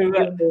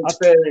on the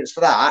experience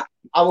for that,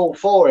 I'm all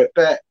for it.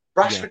 But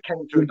Rashford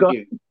came through the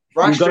youth.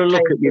 You've got to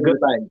look at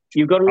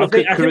I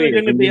think we're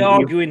going to be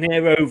arguing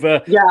here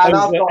over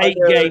 8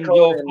 games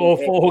or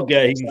 4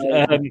 games.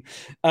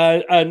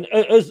 And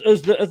as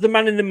the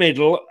man in the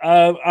middle,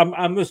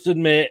 I must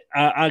admit,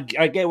 I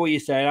get what you're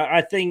saying.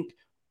 I think,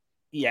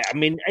 8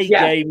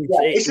 games.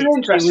 It's an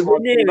interesting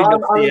one.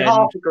 I'm in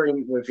half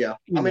agreement with you.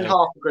 I'm in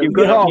half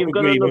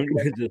agreement.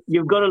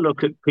 You've got to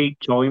look at peak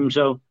times,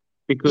 though,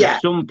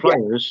 Because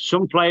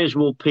some players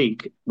will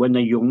peak when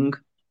they're young,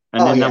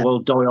 and then they will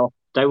die off.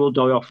 They will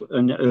die off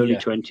in the early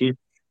 20s.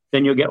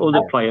 Then you'll get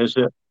other players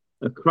that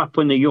are crap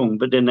when they're young,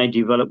 but then they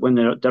develop when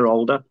they're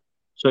older.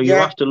 So you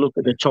have to look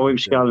at the time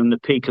scale and the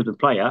peak of the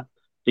player.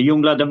 The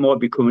young lad that might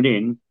be coming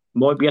in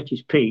might be at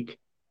his peak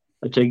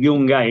at a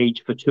young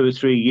age for 2 or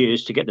 3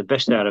 years to get the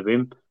best out of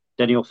him.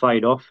 Then he'll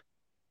fade off.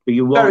 But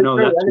you won't know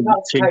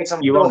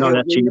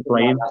that till you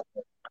play him.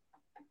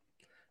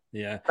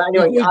 Yeah.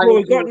 Anyway,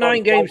 we've got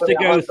 9 games to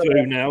go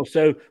through now,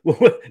 so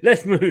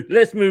let's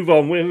move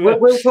on.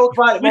 We'll talk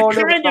about it more. We're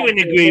kind of in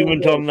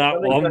agreement on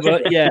that one,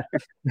 but yeah,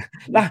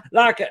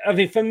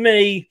 for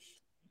me,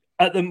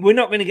 we're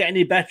not going to get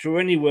any better or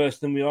any worse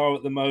than we are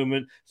at the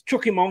moment.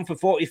 Chuck him on for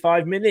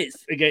 45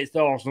 minutes against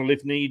Arsenal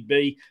if need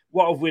be.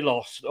 What have we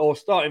lost? Or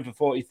starting for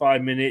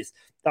 45 minutes.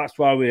 That's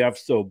why we have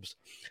subs.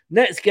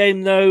 Next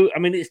game, though,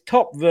 it's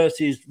top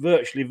versus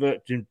virtually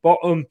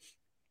bottom.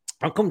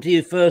 I'll come to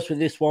you first with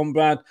this one,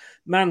 Brad.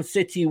 Man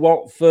City,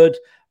 Watford.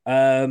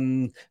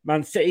 Man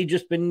City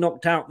just been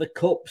knocked out the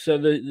cup, so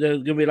they're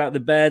going to be like the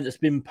bear that's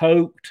been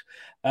poked.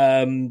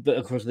 But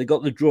of course, they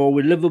got the draw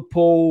with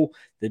Liverpool.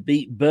 They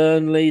beat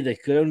Burnley. They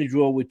could only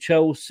draw with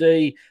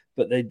Chelsea,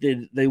 but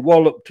they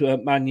walloped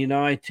Man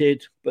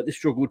United, but they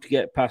struggled to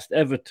get past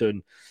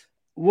Everton.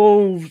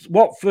 Wolves,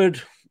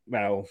 Watford.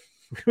 Well,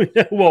 we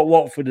know what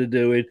Watford are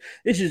doing.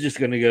 This is just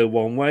going to go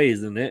one way,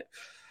 isn't it?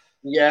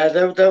 Yeah,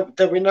 there'll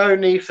be no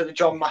need for the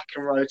John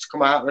McEnroe to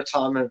come out of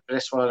retirement for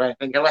this one, I don't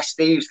think, unless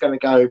Steve's going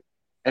to go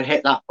and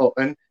hit that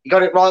button. He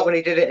got it right when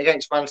he did it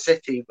against Man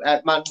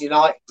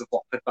United with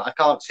Watford, but I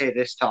can't see it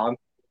this time.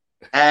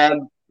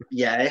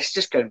 It's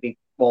just going to be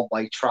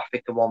one-way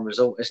traffic and one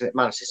result, isn't it?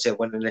 Man City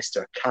winning this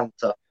to a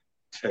canter.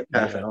 To be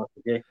perfect honest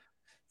with you.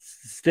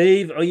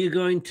 Steve, are you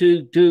going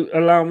to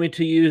allow me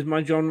to use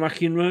my John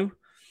McEnroe?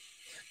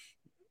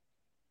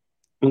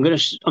 I'm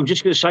just going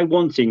to say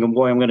one thing, and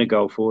why I'm going to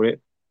go for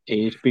it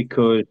is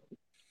because,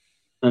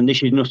 and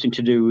this is nothing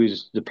to do with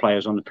the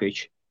players on the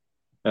pitch,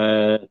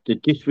 the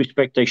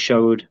disrespect they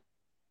showed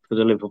for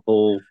the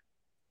Liverpool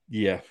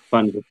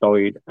fans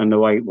aside, and the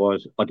way it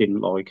was, I didn't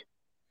like.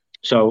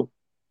 So,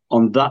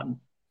 on that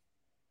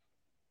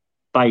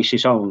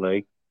basis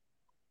only,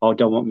 I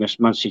don't want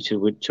Man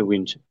City to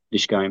win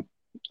this game.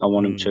 I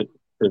want them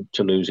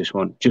to lose this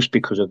one, just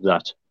because of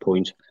that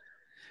point.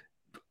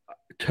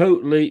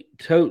 Totally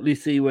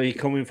see where you're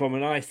coming from.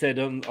 And I said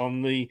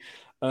on the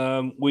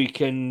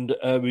weekend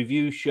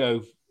review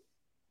show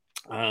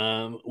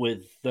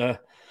with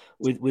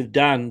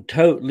Dan,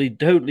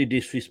 totally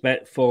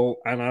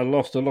disrespectful, and I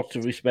lost a lot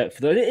of respect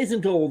for that. It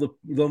isn't all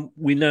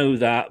we know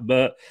that,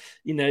 but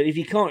if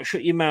you can't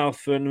shut your mouth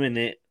for a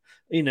minute,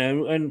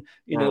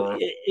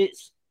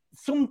 it's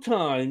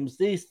sometimes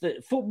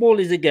football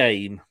is a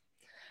game.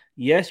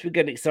 Yes, we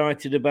get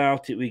excited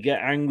about it, we get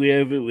angry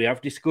over it, we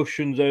have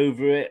discussions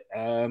over it,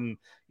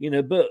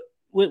 but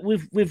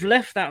we've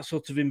left that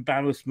sort of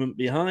embarrassment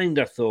behind,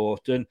 I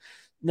thought. And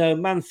no,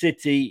 Man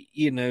City,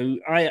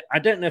 I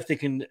don't know if they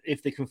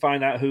can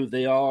find out who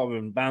they are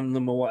and ban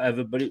them or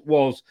whatever, but it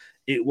was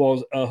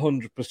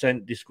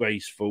 100%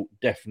 disgraceful,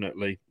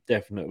 definitely.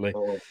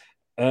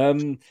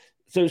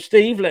 So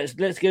Steve, let's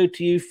go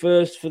to you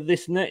first for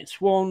this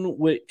next one,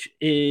 which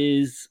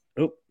is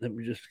let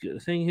me just get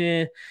the thing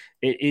here.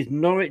 It is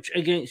Norwich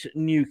against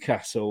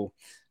Newcastle.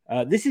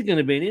 This is going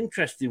to be an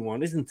interesting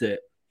one, isn't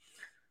it?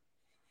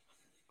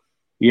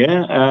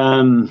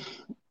 Yeah.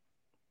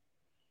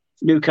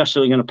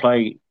 Newcastle are going to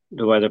play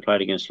the way they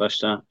played against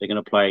Leicester. They're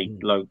going to play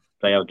like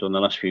they have done the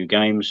last few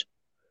games.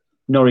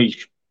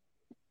 Norwich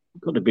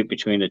got a bit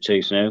between the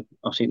teeth now.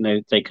 I think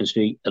they can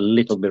see a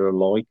little bit of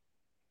light.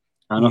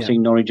 And I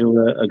think Norwich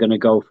are going to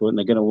go for it, and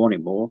they're going to want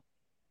it more.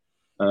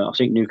 I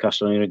think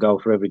Newcastle are going to go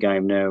for every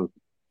game now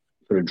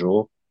for a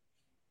draw,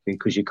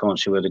 because you can't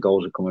see where the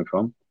goals are coming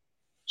from.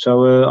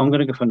 So I'm going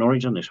to go for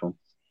Norwich on this one.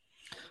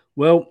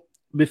 Well,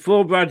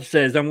 before Brad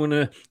says, I'm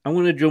going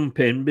to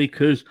jump in,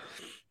 because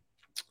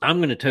I'm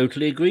going to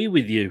totally agree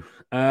with you.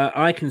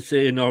 I can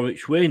see a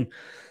Norwich win.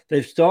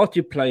 They've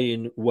started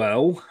playing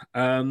well.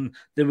 To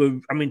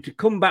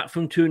come back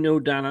from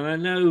 2-0 down, and I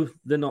know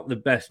they're not the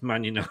best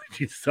Man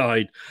United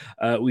side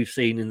we've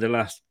seen in the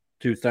last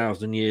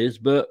 2,000 years,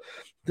 but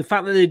the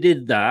fact that they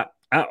did that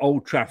at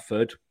Old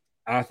Trafford,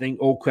 I think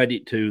all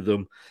credit to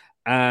them.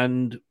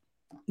 And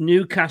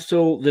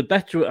Newcastle, they're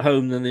better at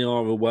home than they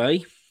are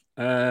away.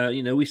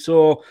 We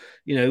saw,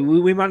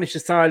 we managed to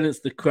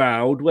silence the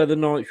crowd. Whether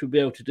Norwich would be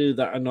able to do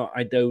that or not,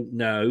 I don't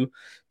know.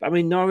 But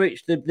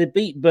Norwich, they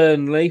beat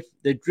Burnley.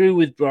 They drew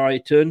with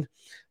Brighton.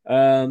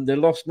 They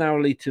lost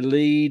narrowly to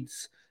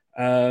Leeds.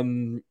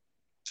 And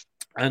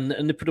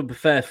they put up a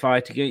fair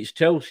fight against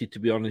Chelsea, to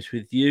be honest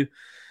with you.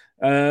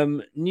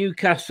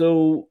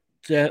 Newcastle,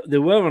 they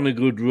were on a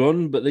good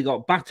run, but they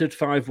got battered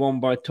 5-1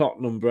 by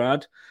Tottenham,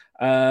 Brad.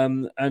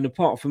 And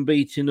apart from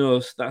beating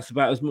us, that's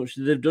about as much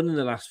as they've done in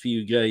the last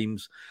few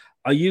games.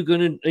 Are you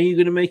gonna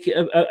make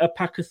it a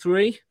pack of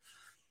 3?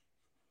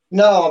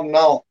 No, I'm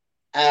not.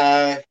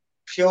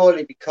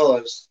 Purely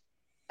because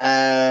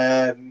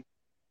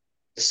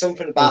There's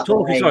something about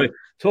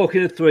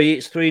talking of 3,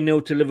 it's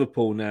 3-0 to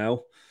Liverpool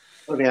now.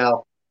 Bloody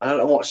hell. I don't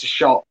know what's the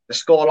shock. The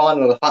scoreline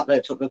or the fact that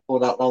it took Liverpool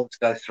that long to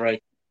go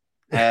 3.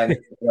 I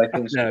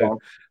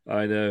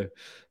know.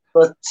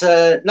 But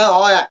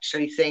no, I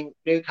actually think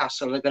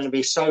Newcastle are going to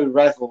be so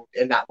reveled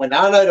in that win.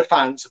 I know the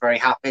fans are very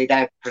happy.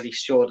 They're pretty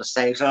sure the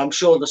saves. And I'm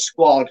sure the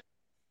squad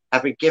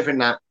have been given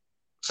that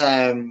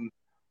sort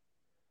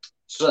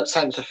of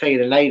sense of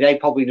feeling. They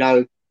probably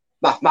know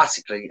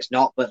mathematically it's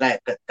not, but they're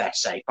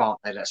safe, aren't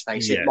they? Let's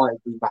face it. It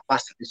might be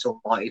mathematically,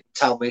 someone might even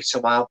tell me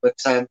somehow. But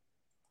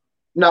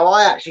no,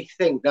 I actually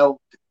think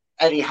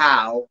Eddie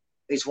Howe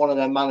is one of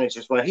their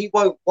managers where he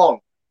won't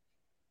want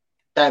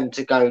them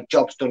to go,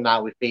 job's done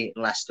now, we've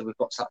beaten Leicester, we've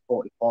got to that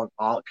 40-point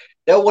mark.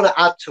 They'll want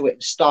to add to it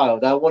in style.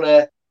 They'll want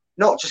to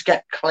not just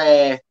get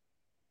clear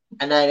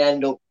and then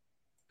end up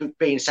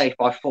being safe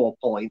by 4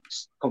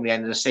 points come the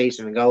end of the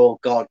season and go, oh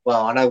God,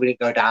 well, I know we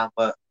didn't go down,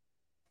 but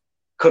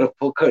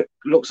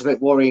looks a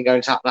bit worrying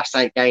going to that last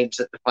 8 games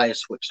that the players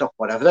switched off,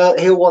 whatever.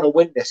 He'll want to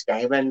win this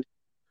game, and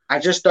I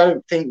just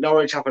don't think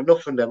Norwich have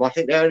enough of them. I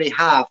think they only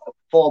have a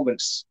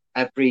performance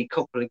every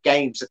couple of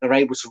games that they're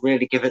able to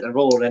really give it their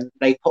all, and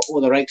they put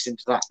all their eggs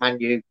into that Man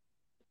U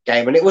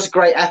game, and it was a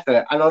great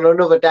effort. And on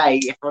another day,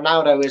 if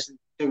Ronaldo isn't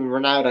doing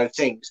Ronaldo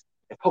things,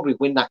 they probably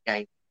win that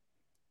game.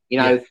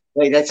 They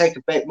take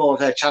a bit more of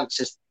their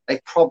chances. They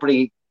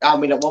probably, at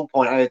one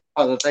point,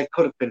 they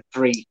could have been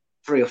 3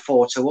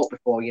 or 4-2 up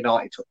before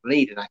United took the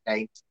lead in that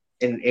game.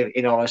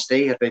 In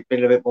honesty, had they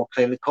been a bit more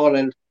clinical,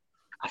 and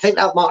I think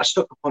that might have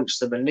stuck a punch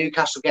to them. And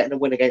Newcastle getting a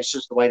win against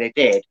us the way they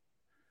did,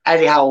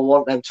 Eddie Howe will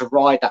want them to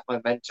ride that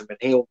momentum, and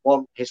he'll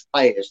want his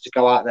players to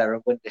go out there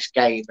and win this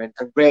game and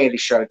really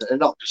show that they're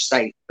not just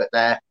safe, but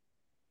they're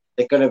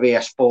going to be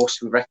a force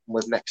to be reckoned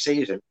with next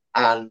season.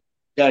 And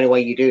the only way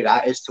you do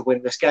that is to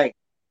win this game.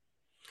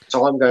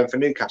 So I'm going for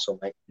Newcastle,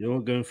 mate. You're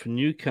going for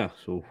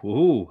Newcastle.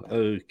 Ooh,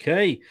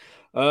 okay.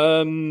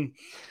 Come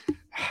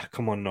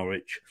on,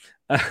 Norwich.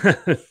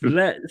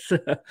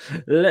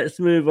 Let's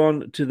move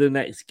on to the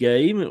next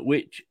game,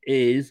 which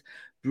is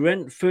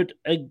Brentford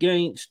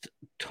against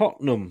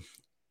Tottenham.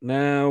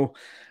 Now,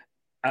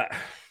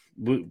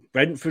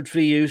 Brentford for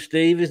you,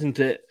 Steve, isn't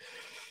it?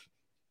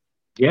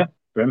 Yeah,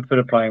 Brentford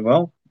are playing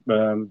well.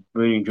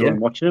 Really enjoying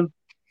watching them.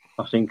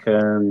 I think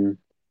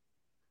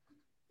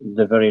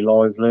they're very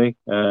lively.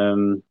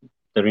 They're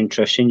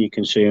interesting. You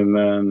can see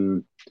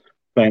them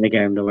playing the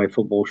game the way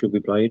football should be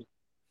played.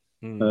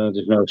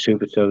 There's no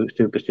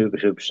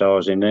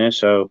superstars in there,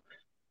 so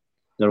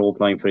they're all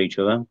playing for each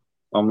other.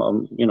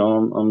 I'm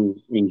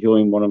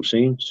enjoying what I'm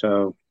seeing,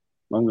 so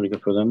I'm going to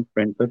go for them,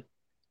 Brentford.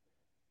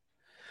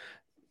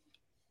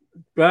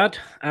 Brad,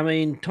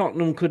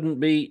 Tottenham couldn't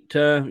beat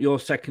your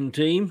second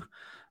team.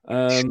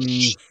 But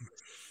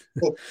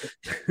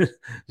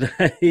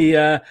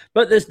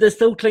they're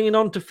still clinging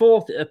on to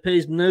fourth. It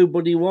appears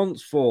nobody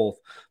wants fourth.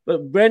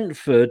 But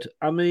Brentford,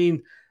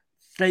 they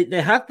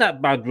had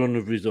that bad run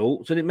of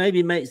results, and it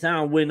maybe makes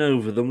our win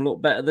over them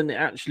look better than it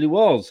actually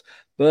was.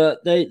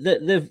 But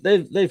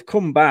they've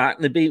come back.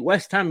 They beat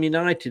West Ham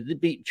United. They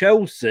beat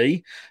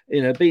Chelsea.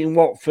 Beating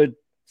Watford,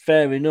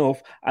 fair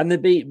enough, and they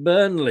beat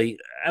Burnley.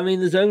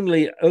 There's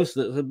only us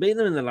that have beaten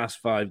them in the last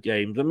 5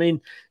 games.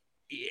 They've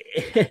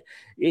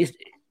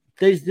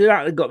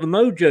got the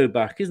mojo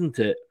back, isn't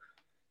it?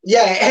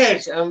 Yeah, it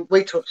is.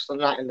 We touched on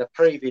that in the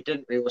preview,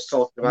 didn't we? We was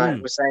talking about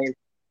it. We're saying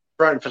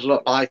Brentford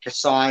look like a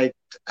side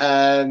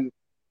that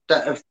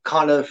have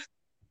kind of,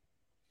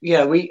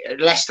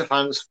 Leicester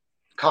fans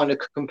kind of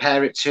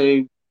compare it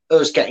to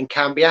us getting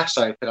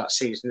Cambiasso for that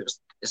season.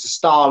 It's a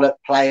starlet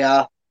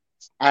player,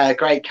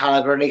 great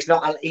caliber, and he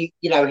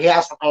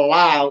hasn't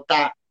allowed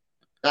that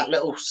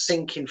little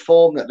sinking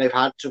form that they've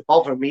had to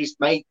bother him. He's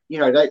made,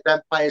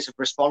 them players have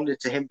responded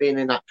to him being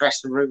in that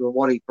dressing room and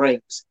what he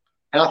brings.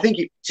 And I think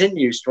it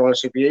continues, to be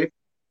honest with you.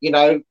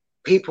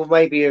 People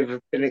maybe have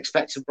been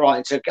expecting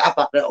Brighton to have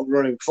that little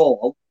running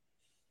form,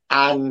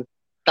 and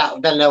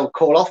then they'll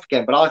call off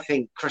again. But I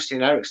think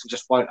Christian Eriksen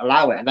just won't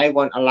allow it, and they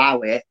won't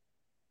allow it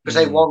because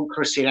they want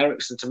Christian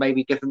Eriksen to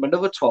maybe give them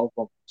another 12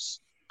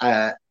 months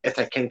if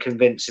they can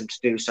convince him to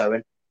do so.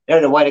 And the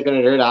only way they're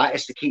going to do that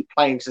is to keep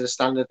playing to the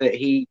standard that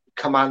he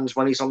commands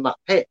when he's on that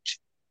pitch.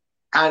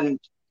 And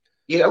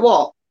you know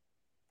what?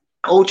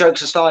 All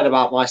jokes aside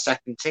about my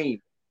second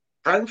team,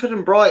 Brentford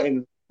and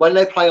Brighton, when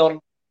they play on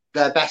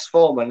their best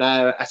form and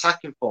their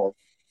attacking form,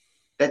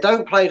 they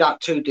don't play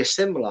that too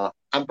dissimilar.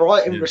 And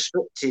Brighton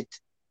restricted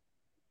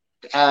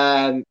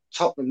Tottenham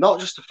not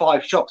just to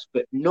 5 shots,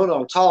 but none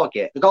on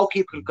target. The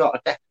goalkeeper got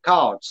a deck of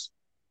cards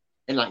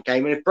in that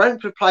game. And if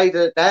Brentford played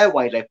their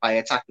way they play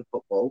attacking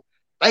football,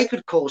 they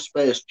could cause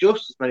Spurs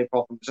just as many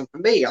problems. And for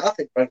me, I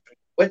think Brentford can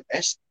win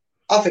this.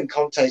 I think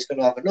Conte's going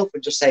to have enough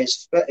and just say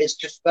it's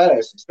just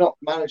Spurs. It's not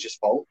the manager's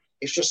fault.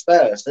 It's just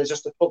Spurs. They're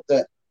just a club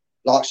that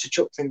likes to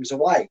chuck things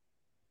away.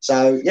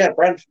 So, yeah,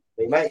 Brentford,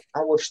 mate.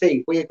 I'm with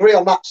Steve. We agree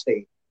on that,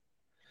 Steve.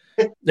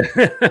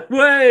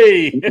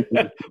 Way!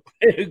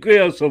 We agree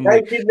on something.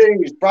 Breaking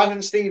news. Brad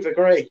and Steve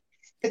agree.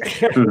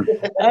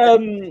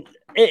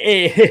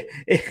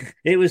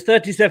 It was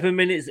 37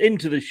 minutes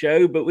into the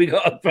show, but we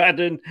got Brad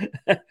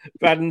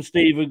and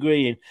Steve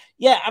agreeing.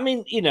 Yeah, I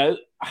mean,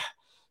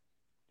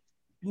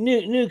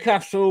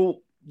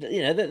 Newcastle,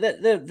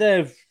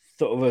 they're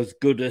sort of as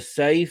good as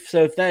safe.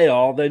 So if they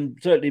are, then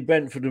certainly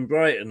Brentford and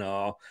Brighton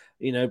are.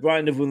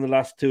 Brighton have won the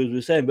last 2, as we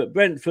were saying, but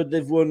Brentford,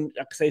 they've won,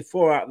 I could say,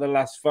 4 out of the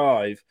last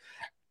 5.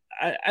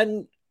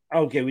 And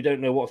okay, we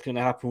don't know what's going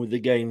to happen with the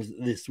games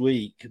this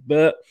week,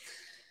 but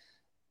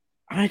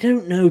I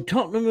don't know.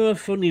 Tottenham are a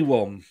funny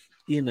one.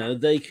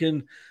 They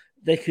can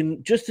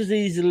just as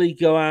easily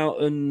go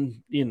out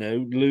and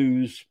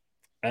lose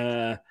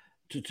to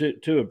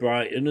a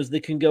Brighton as they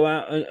can go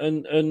out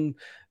and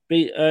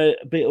beat a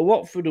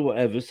Watford or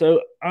whatever.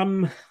 So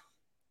I'm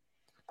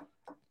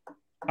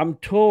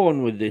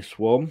torn with this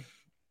one.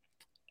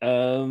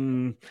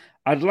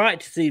 I'd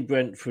like to see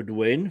Brentford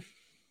win,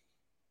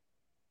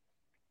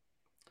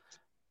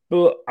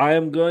 but I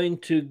am going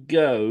to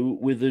go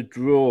with a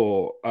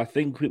draw. I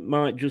think it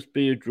might just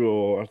be a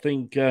draw. I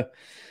think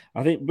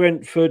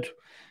Brentford,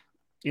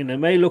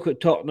 may look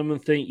at Tottenham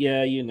and think,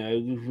 yeah,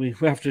 we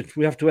have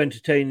to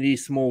entertain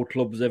these small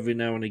clubs every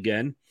now and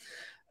again.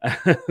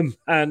 But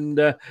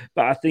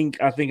I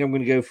think I'm going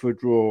to go for a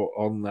draw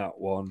on that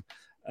one.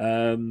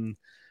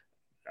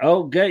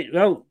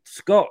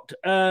 Scott,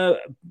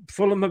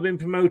 Fulham have been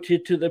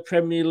promoted to the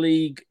Premier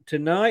League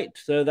tonight,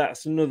 so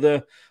that's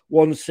another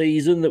one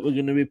season that we're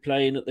going to be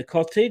playing at the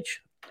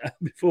Cottage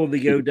before they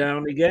go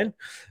down again.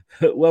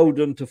 Well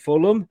done to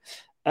Fulham.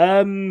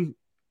 Brighton,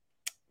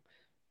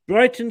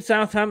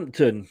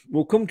 Southampton.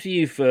 We'll come to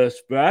you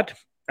first, Brad.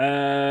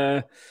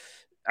 Southampton,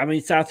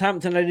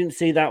 I didn't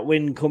see that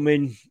win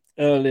coming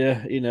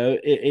earlier,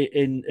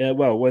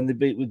 when they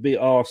beat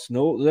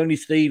Arsenal. There's only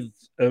Steve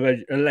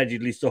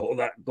allegedly saw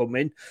that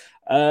coming.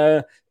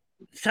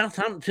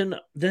 Southampton,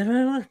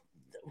 they're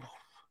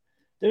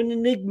an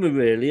enigma,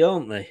 really,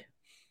 aren't they?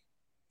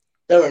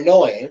 They're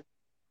annoying,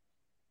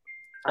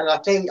 and I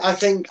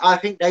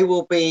think they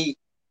will be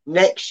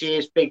next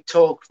year's big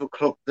talk for a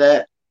club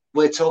that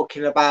we're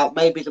talking about.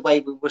 Maybe the way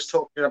we was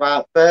talking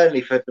about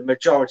Burnley for the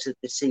majority of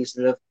the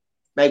season, of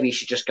maybe you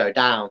should just go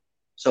down,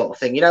 sort of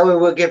thing. We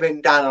were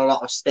giving Dan a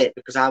lot of stick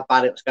because how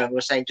bad it was going. We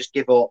were saying just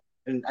give up,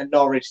 and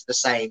Norwich the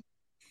same.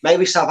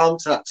 Maybe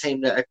Southampton, that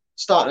team that are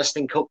starting to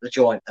stink up the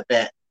joint a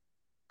bit,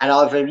 and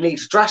either need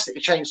to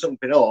drastically change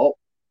something up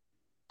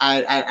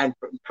and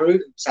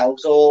improve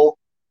themselves, or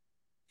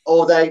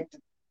they're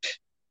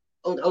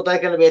going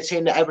to be a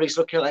team that everybody's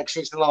looking at next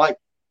season like,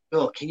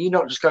 oh, can you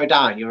not just go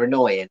down? You're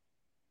annoying.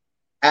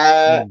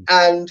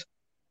 And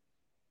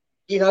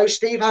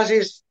Steve has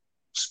his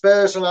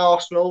Spurs and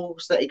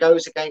Arsenals that he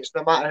goes against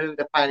no matter who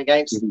they're playing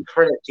against. Mm-hmm.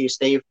 Credit to you,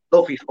 Steve.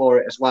 Love you for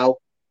it as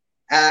well.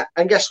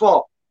 And guess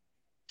what?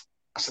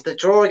 I said the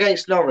draw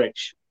against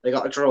Norwich, they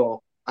got a draw.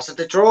 I said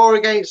the draw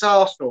against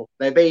Arsenal,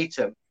 they beat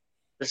them.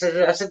 I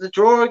said the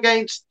draw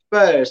against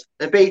Spurs,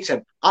 they beat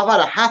them. I've had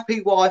a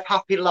happy wife,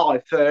 happy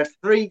life for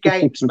 3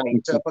 games,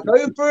 mate. So if I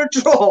go for a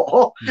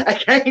draw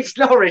against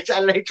Norwich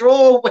and they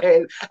draw or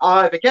win,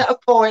 I either get a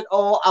point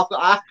or I've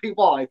got a happy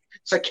wife.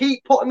 So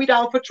keep putting me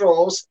down for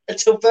draws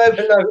until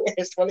further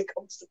notice when it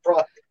comes to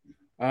Brighton.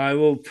 I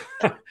will.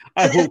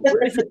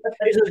 It's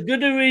as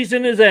good a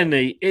reason as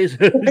any. It's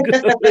as good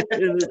a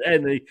reason as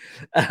any.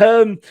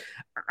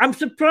 I'm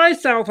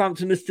surprised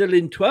Southampton is still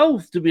in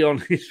 12th, to be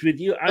honest with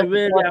you. I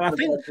really am. I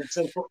think there's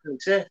a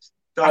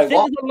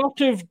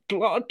lot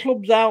of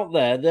clubs out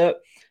there that.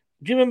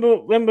 Do you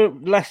remember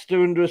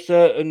Leicester under a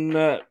certain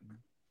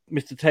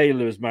Mr.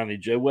 Taylor as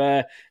manager,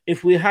 where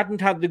if we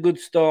hadn't had the good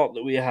start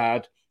that we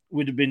had,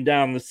 we'd have been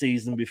down the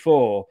season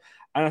before.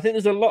 And I think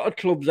there's a lot of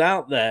clubs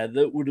out there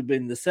that would have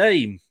been the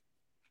same.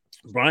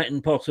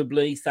 Brighton,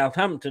 possibly.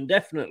 Southampton,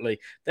 definitely.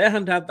 They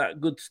hadn't had that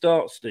good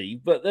start,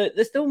 Steve, but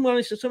they still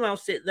managed to somehow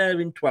sit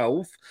there in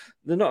 12th.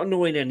 They're not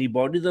annoying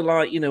anybody. They're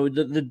like,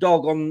 the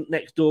dog on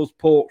next door's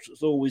porch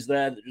that's always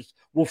there that just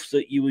woofs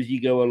at you as you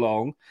go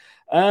along.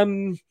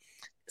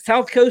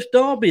 South Coast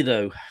Derby,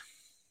 though.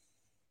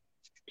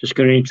 Just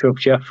going to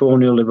interrupt you.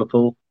 4-0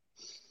 Liverpool.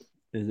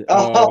 Is it?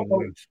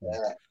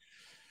 Yeah.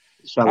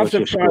 I'm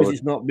surprised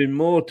it's not been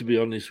more, to be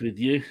honest with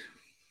you.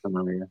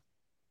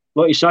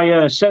 Like you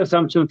say,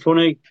 Southampton,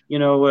 funny. They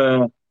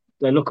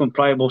look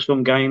unplayable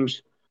some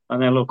games,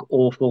 and they look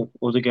awful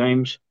other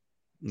games.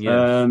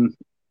 Yes.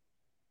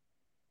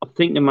 I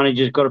think the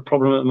manager's got a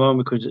problem at the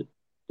moment because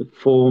the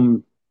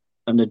form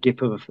and the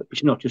dip of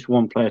it's not just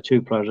one player,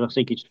 2 players. I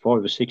think it's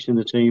 5 or 6 in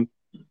the team,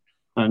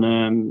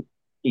 and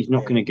he's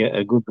not going to get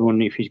a good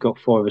run if he's got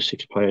 5 or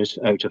 6 players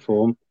out of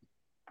form.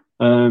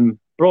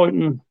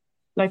 Brighton.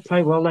 They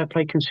play well. They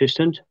play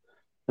consistent.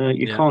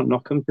 You can't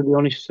knock them, to be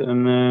honest.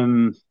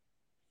 And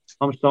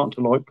I'm starting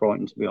to like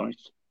Brighton, to be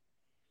honest.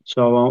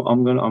 So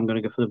I'm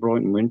gonna go for the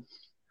Brighton win.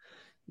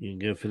 You can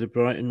go for the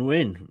Brighton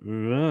win,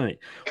 right?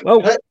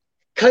 Well,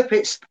 clip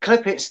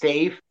it,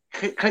 Steve.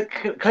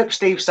 Clip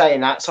Steve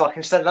saying that, so I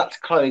can send that to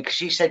Chloe because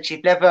she said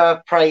she'd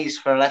never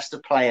praised for a Leicester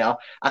player.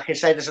 I can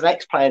say there's an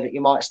ex-player that you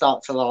might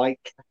start to like.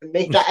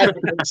 Need that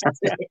evidence.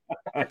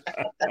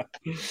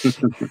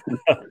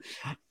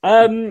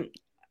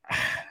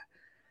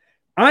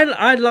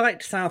 I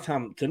liked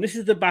Southampton. This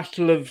is the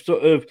battle of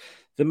sort of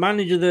the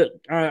manager that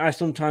I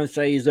sometimes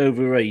say is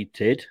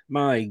overrated.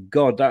 My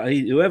God,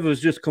 whoever's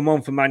just come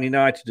on for Man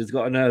United has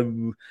got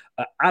an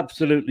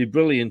absolutely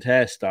brilliant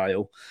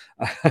hairstyle.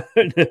 I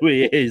don't know who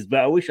he is,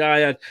 but I wish I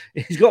had.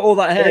 He's got all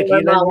that hair. Can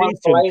you lend me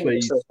some,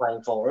 please?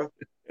 Playing for him.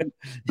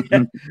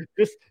 Yeah,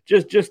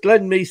 just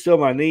lend me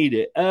some. I need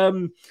it.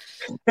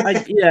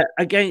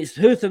 Against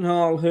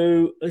Huthenhall,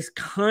 who has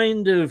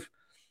kind of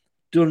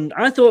done.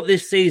 I thought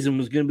this season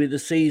was going to be the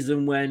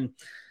season when,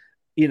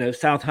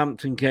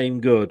 Southampton came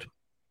good,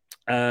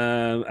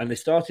 and they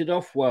started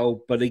off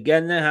well. But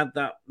again, they had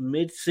that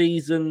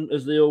mid-season,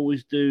 as they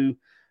always do,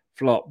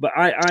 flop. But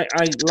I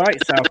like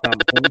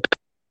Southampton,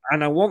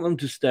 and I want them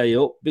to stay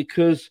up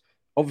because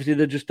obviously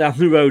they're just down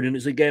the road, and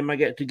it's a game I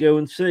get to go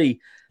and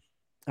see.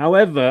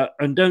 However,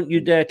 and don't you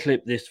dare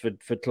clip this for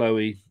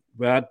Chloe,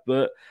 Brad,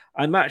 but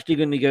I'm actually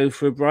going to go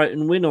for a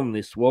Brighton win on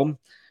this one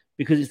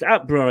because it's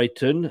at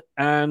Brighton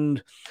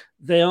and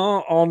they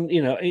are on,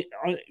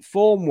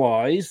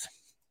 form-wise.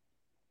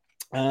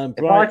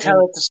 If I tell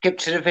her to skip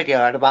to the video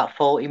at about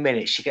 40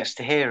 minutes, she gets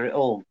to hear it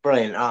all.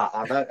 Brilliant.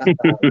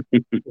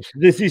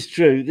 This is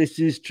true.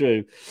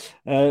 Tell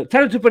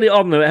her to put it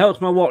on, though. It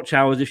helps my watch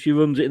hours if she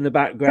runs it in the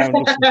background.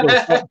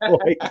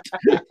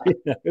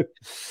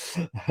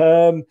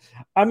 Brighton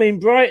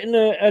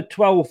are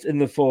 12th in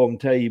the form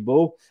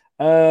table.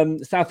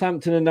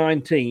 Southampton are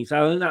 19th.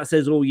 I think that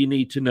says all you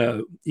need to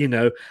know,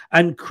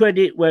 and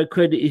credit where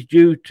credit is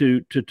due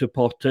to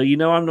Potter.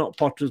 I'm not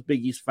Potter's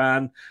biggest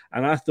fan,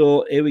 and I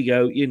thought, here we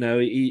go, he'd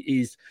had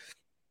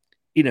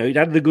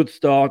the good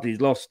start,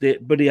 he's lost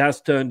it, but he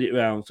has turned it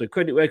around. So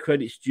credit where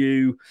credit's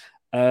due.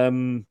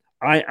 I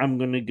am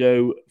going to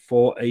go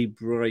for a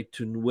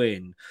Brighton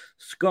win.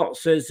 Scott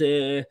says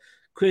here,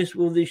 Chris,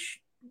 will this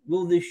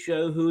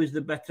show who is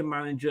the better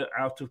manager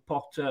out of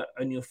Potter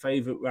and your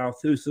favourite Ralph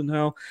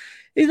Huthenhall?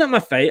 He's not my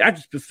favourite. I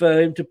just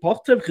prefer him to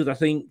Potter because I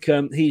think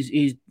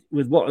he's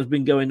with what has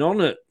been going on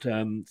at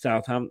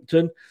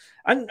Southampton.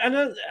 And I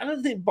don't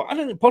think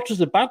Potter's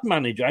a bad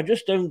manager. I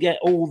just don't get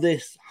all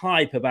this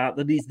hype about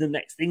that he's the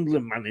next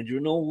England manager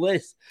and all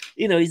this.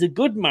 He's a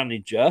good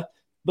manager,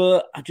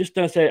 but I just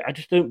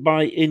don't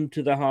buy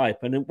into the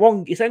hype. And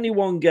it's only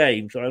one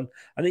game, so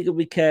I think you'll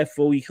be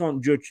careful. You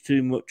can't judge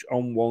too much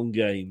on one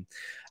game.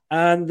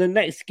 And the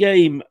next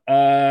game,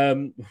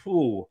 Burnley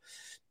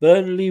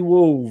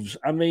Wolves.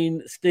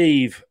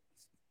 Steve,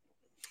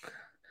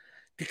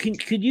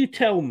 can you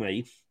tell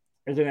me,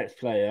 as an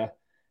ex-player,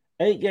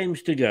 8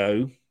 games to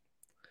go,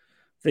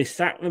 they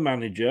sack the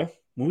manager.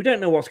 Well, we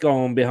don't know what's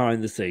going on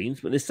behind the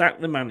scenes, but they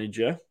sack the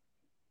manager.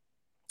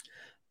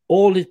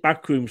 All his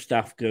backroom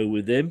staff go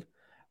with him,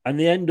 and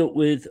they end up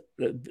with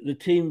the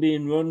team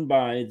being run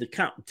by the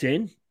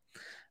captain,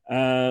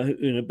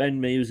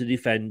 Ben Mee, who's a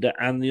defender,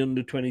 and the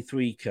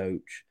under-23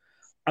 coach.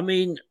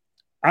 I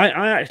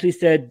actually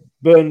said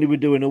Burnley were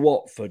doing a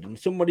Watford, and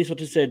somebody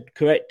sort of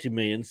corrected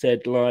me and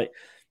said,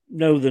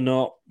 no, they're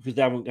not, because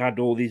they haven't had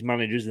all these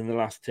managers in the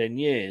last 10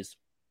 years.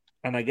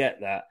 And I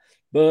get that.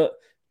 But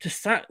to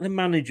sack the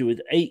manager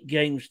with 8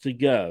 games to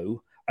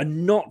go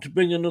and not to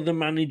bring another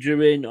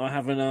manager in or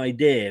have an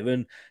idea,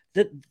 and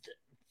that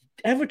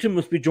Everton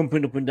must be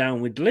jumping up and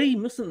down with Lee,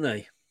 mustn't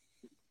they?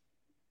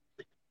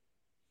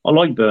 I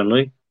like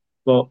Burnley,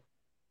 but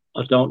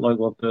I don't like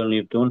what Burnley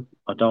have done.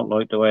 I don't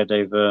like the way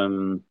they've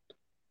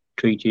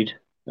treated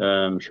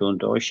Sean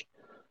Dyche.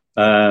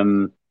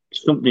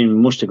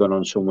 Something must have gone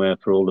on somewhere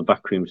for all the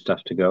backroom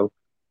staff to go.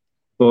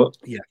 But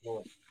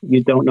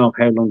you don't know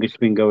how long it's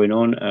been going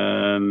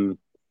on.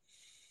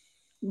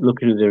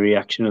 Looking at the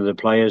reaction of the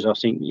players, I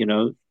think,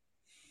 the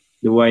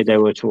way they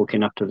were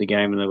talking after the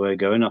game and they were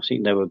going, I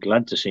think they were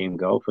glad to see him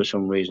go for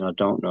some reason. I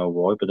don't know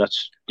why, but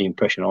that's the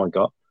impression I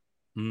got.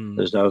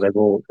 As though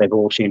they've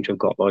all seemed to have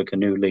got like a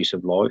new lease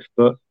of life.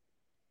 But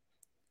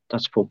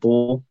that's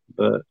football.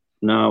 But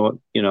now,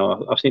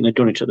 I think they've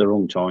done it at the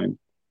wrong time.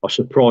 I was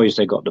surprised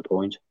they got the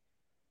point.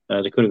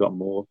 They could have got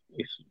more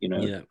if,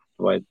 the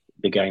way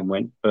the game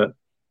went. But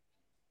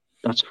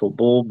that's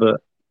football. But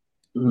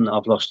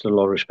I've lost a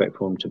lot of respect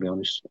for them, to be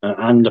honest.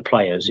 And the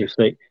players. If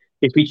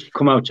it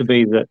come out to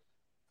be that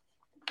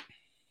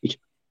it's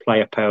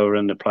player power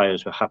and the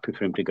players were happy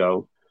for him to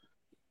go,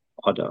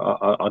 I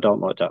don't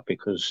like that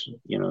because,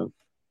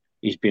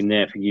 he's been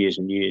there for years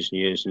and years and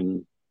years,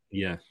 and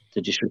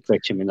to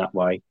disrespect him in that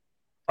way.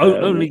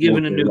 Only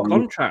given a new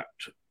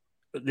contract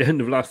at the end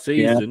of last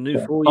season, new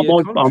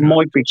 4-year contract. I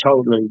might be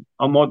totally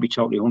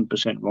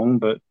 100% wrong,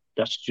 but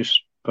that's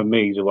just, for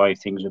me, the way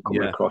things are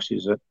coming across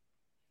is that,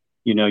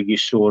 you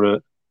saw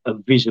a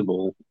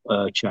visible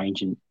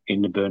change in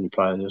the Burnley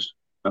players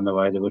and the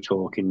way they were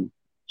talking.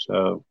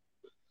 So,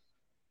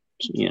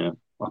 I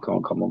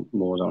can't comment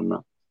more on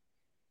that.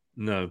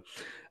 No.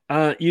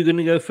 You're going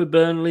to go for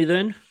Burnley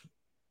then?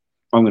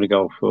 I'm going to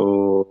go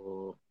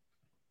for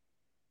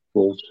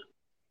Wolves.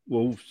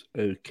 Wolves,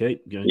 okay.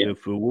 Going to go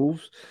for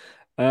Wolves.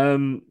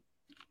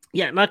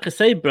 Like I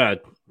say,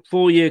 Brad,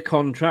 4-year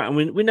contract,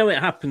 and we know it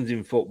happens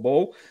in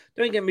football.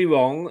 Don't get me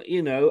wrong,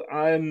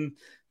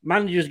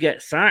 managers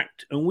get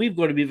sacked, and we've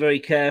got to be very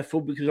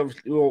careful because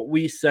obviously what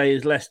we say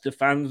as Leicester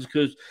fans,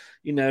 because,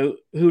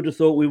 who'd have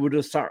thought we would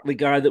have sacked the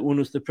guy that won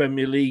us the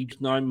Premier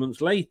League 9 months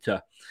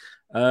later?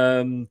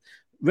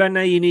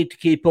 Rene, you need to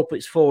keep up.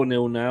 It's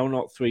 4-0 now,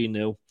 not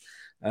 3-0.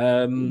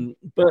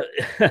 But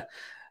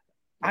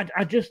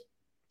I just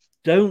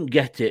don't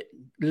get it.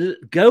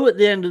 Go at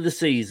the end of the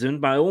season,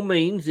 by all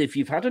means. If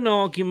you've had an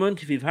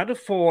argument, if you've had a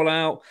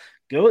fallout,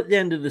 go at the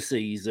end of the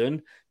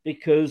season,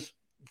 because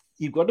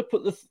you've got to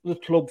put the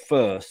club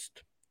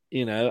first,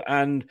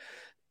 and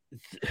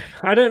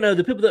I don't know,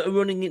 the people that are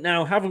running it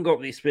now haven't got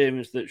the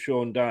experience that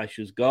Sean Dyche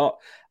has got.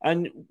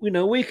 And,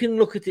 we can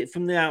look at it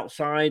from the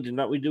outside, and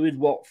that we do with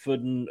Watford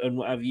and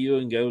what have you,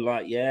 and go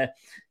like, yeah,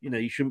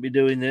 you shouldn't be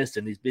doing this,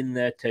 and he's been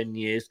there 10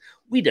 years.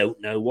 We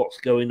don't know what's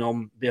going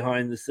on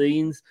behind the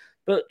scenes,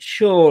 but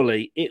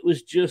surely it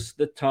was just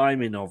the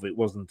timing of it,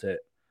 wasn't it?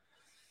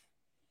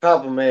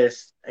 Problem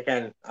is,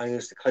 again, I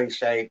use the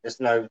cliche,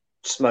 there's no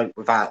smoke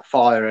without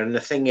fire. And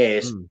the thing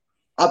is,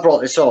 I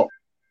brought this up.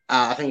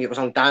 I think it was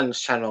on Dan's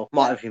channel.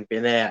 Might have even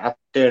been there. I've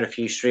been doing a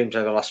few streams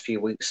over the last few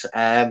weeks.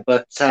 I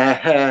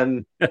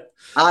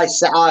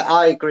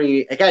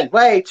agree. Again, 2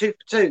 for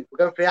 2. We're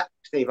going for the act,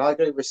 Steve. I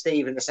agree with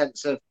Steve in the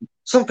sense of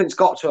something's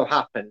got to have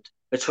happened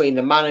between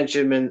the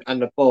management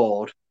and the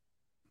board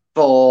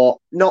for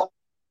not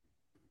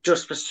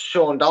just for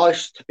Sean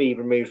Dyche to be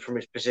removed from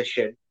his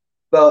position,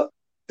 but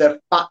the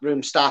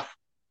backroom staff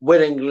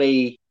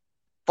willingly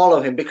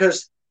follow him.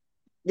 Because,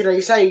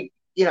 you say,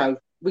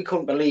 we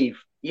couldn't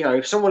believe,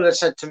 if someone had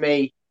said to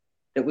me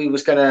that we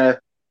was going to,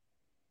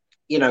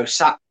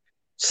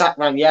 sack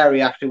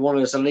Ranieri after he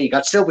won us a league,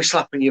 I'd still be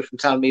slapping you from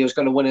telling me he was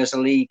going to win us a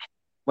league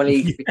when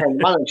he became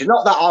the manager.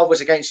 Not that I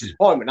was against his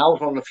appointment. I was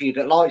one of the few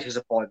that liked his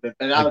appointment,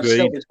 but I would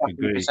still be slapping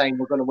you for saying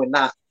we're going to win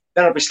that.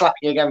 Then I'd be slapping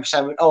you again for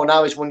saying, oh,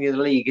 now he's won you the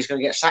league, he's going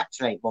to get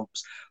sacked in 8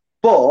 months.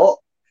 But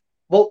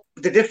what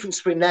the difference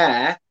between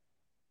there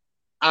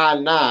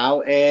and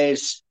now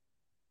is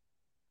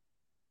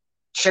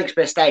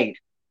Shakespeare stayed.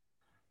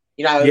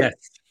 Yes.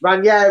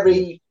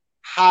 Ranieri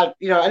had,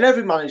 and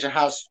every manager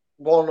has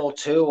 1 or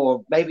 2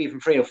 or maybe even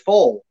 3 or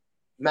 4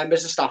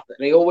 members of staff that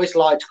they always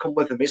like to come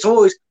with them. It's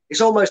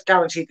almost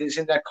guaranteed that it's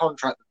in their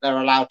contract that they're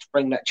allowed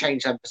to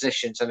change their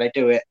positions, and they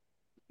do it.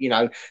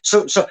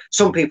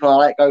 Some people are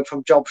let go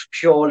from jobs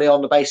purely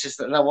on the basis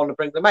that they want to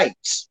bring the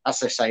mates, as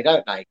they say,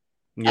 don't they?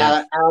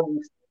 Yeah.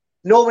 And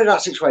normally in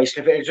that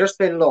situation, if it had just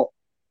been, look,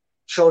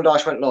 Sean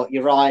Dyche went, look,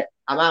 you're right,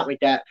 I'm out with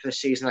debt for the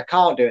season, I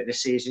can't do it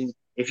this season.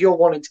 If you're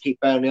wanting to keep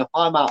Burnley up,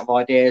 I'm out of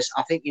ideas.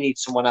 I think you need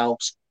someone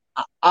else.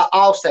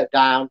 I'll step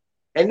down.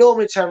 They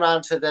normally turn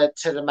around to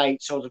the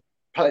mates or the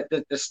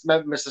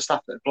members of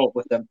staff that have brought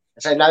with them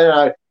and say,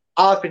 no,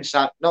 I've been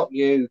sacked, not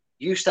you.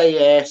 You stay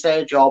here,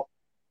 stay a job,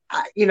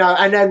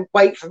 and then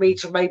wait for me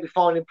to maybe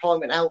find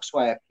employment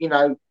elsewhere,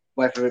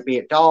 whether it be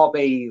at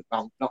Derby.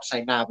 I'm not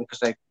saying now because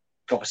they've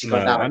obviously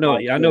gone down. I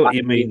know what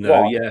you mean,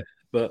 though, yeah.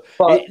 But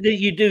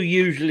you do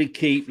usually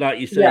keep, like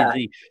you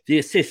say, the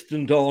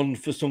assistant on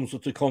for some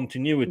sort of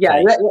continuity.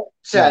 I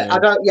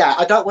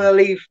don't want to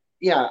leave.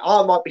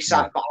 I might be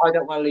sacked, but I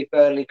don't want to leave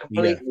Burnley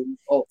completely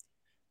up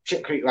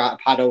shit creek without a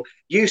paddle.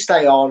 You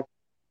stay on.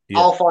 Yeah.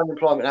 I'll find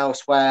employment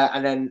elsewhere,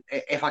 and then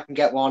if I can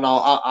get one,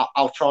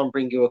 I'll try and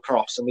bring you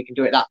across, and we can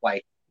do it that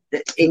way.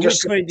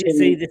 Which way do you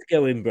see this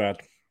going, Brad?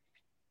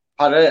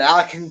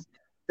 The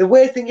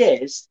weird thing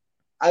is,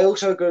 I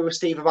also agree with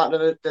Steve about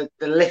the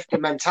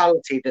lifting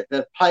mentality that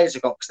the players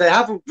have got, because they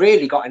haven't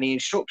really got any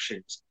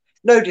instructions.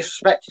 No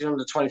disrespect to the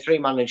under-23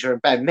 manager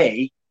and Ben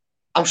Mee.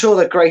 I'm sure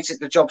they're great at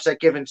the jobs they're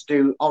given to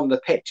do on the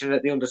pitch and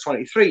at the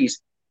under-23s.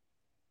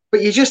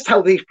 But you just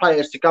tell these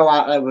players to go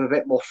out there with a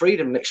bit more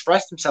freedom and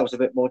express themselves a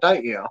bit more,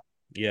 don't you?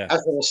 Yeah.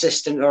 As an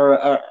assistant or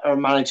a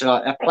manager,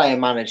 like a player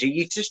manager,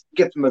 you just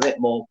give them a bit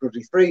more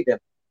bloody freedom.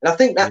 And I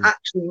think that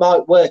actually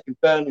might work in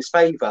Burnley's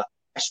favour,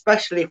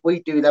 especially if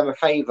we do them a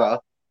favour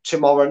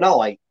tomorrow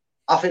night.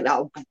 I think that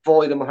will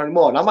avoid them 100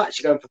 more. And I'm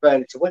actually going for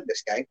Burnley to win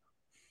this game.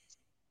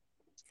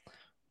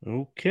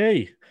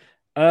 Okay.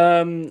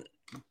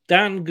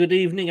 Dan, good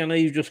evening. I know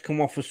you've just come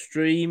off a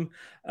stream.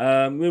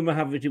 Rumour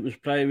have it was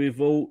player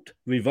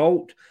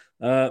revolt.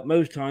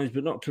 Most times,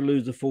 but not to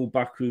lose the full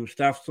backroom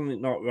staff.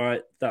 Something not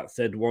right. That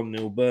said,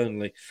 1-0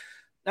 Burnley.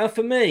 Now,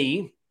 for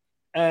me,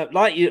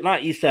 like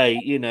you say,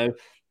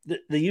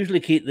 they usually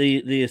keep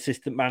the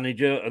assistant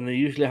manager, and they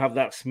usually have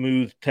that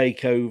smooth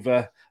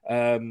takeover.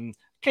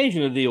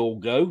 Occasionally they all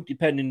go,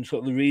 depending on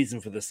sort of the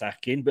reason for the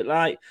sacking. But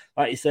like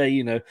you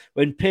say,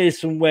 when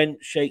Pearson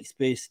went,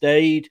 Shakespeare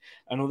stayed.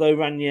 And although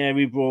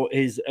Ranieri brought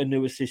a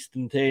new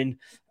assistant in,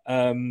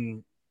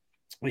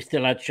 we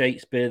still had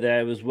Shakespeare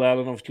there as well.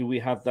 And obviously we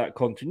have that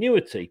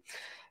continuity.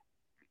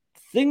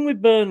 Thing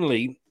with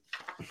Burnley,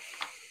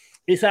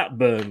 it's at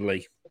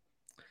Burnley.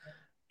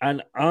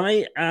 And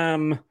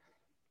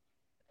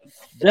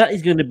that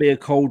is going to be a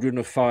cauldron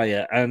of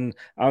fire. And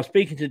I was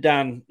speaking to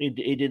Dan. He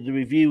did the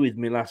review with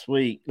me last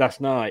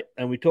night,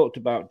 and we talked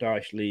about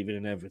Dyche leaving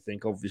and everything,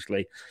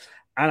 obviously.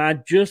 And I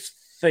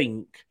just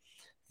think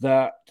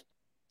that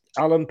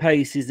Alan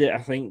Pace is it. I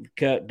think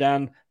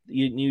Dan,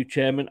 your new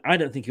chairman. I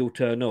don't think he'll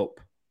turn up.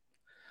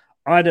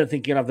 I don't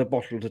think he'll have the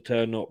bottle to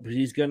turn up, because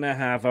he's going to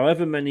have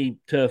however many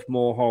Turf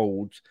Moor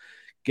holds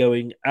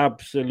going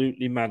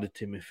absolutely mad at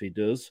him if he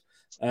does.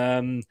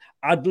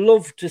 I'd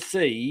love to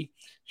see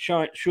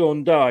Sean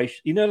Dyche.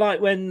 You know, like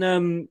when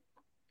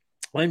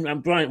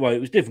Brian, well, it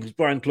was different because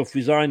Brian Clough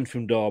resigned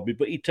from Derby,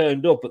 but he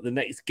turned up at the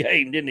next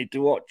game, didn't he,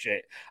 to watch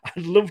it?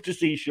 I'd love to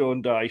see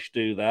Sean Dyche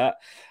do that.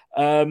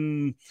 I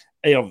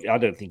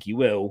don't think he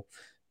will,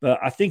 but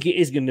I think it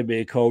is going to be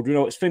a cold. You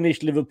know, it's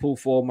finished Liverpool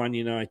 4, Man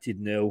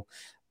United 0.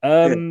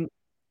 I've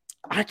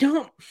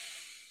got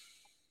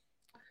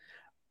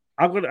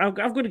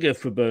to go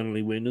for a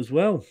Burnley win as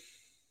well.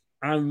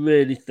 I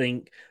really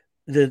think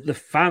the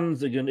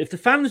fans are going to... If the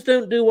fans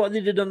don't do what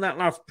they did on that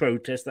last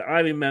protest that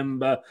I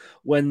remember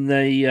when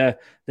they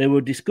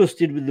were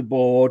disgusted with the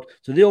board,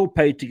 so they all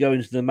paid to go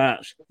into the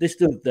match, they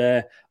stood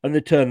there and they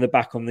turned their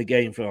back on the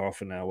game for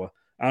half an hour.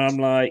 And I'm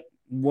like,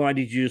 why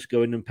did you just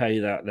go in and pay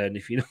that then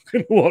if you're not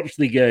going to watch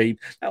the game?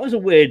 That was a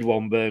weird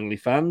one, Burnley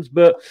fans.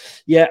 But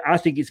yeah, I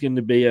think it's going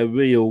to be a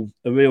real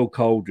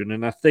cauldron.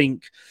 And I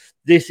think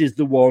this is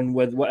the one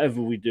where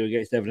whatever we do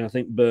against Everton, I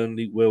think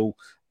Burnley will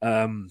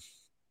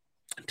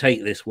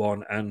take this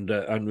one and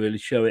really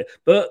show it.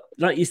 But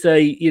like you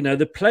say, you know,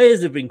 the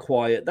players have been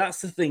quiet.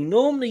 That's the thing.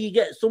 Normally you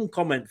get some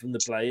comment from the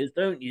players,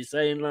 don't you?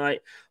 Saying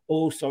like,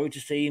 oh, sorry to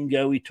see him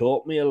go. He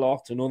taught me a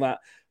lot and all that.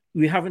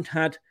 We haven't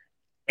had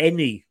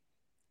any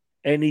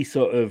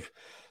sort of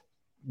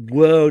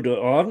word,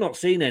 or I've not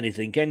seen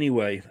anything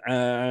anyway.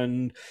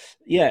 And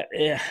yeah,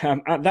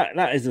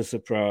 that is a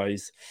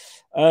surprise.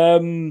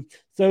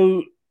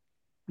 So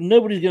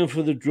nobody's going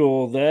for the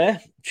draw there.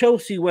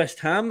 Chelsea, West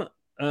Ham,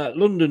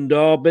 London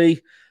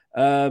derby.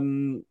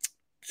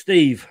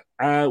 Steve,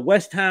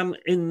 West Ham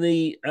in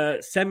the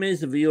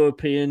semis of the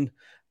European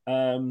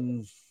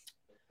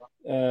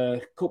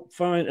Cup,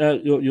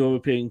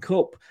 European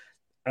Cup.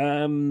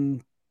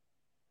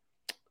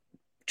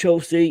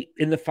 Chelsea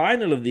in the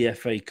final of the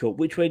FA Cup.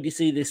 Which way do you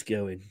see this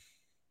going?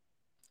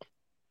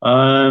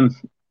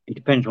 It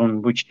depends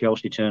on which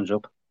Chelsea turns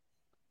up.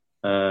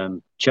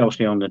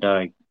 Chelsea on the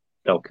day,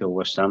 they'll kill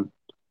West Ham.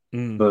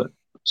 But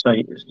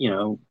say, you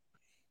know,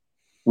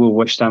 will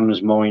West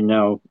Ham's mind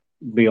now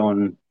be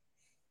on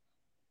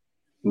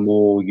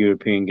more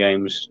European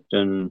games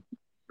than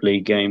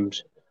league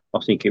games? I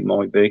think it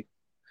might be.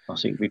 I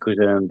think because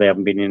they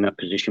haven't been in that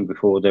position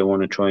before, they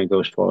want to try and go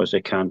as far as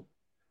they can.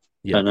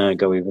 Yeah. And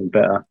go even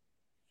better.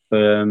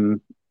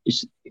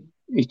 It's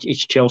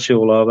Chelsea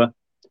all over.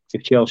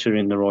 If Chelsea are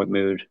in the right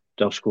mood,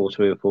 they'll score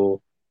 3 or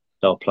 4.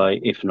 They'll play.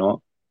 If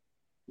not,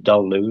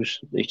 they'll lose.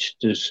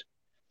 There's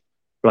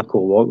black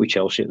or white with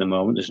Chelsea at the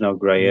moment. There's no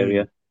grey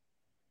area.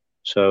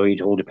 So it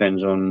all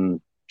depends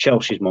on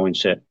Chelsea's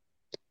mindset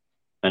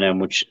and how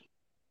much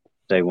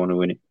they want to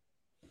win it.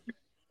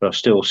 But I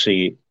still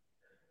see it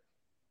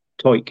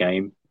tight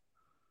game.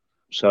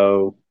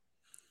 So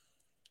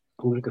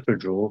I'm going to go for a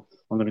draw.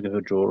 I'm going to go for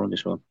a draw on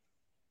this one.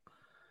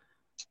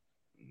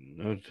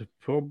 Not a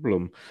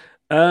problem.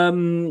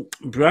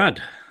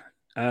 Brad,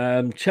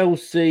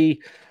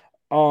 Chelsea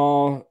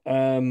are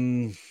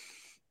in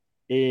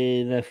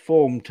a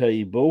form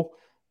table.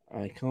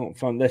 I can't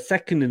find... They're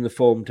second in the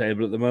form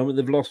table at the moment.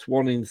 They've lost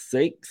 1 in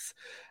 6.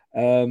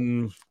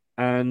 And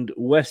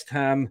West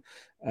Ham,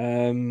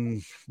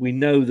 we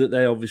know that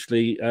they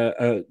obviously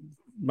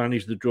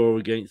managed the draw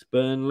against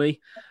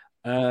Burnley.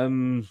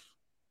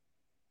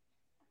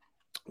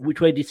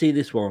 Which way do you see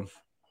this one?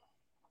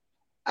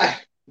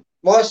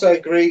 Whilst I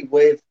agree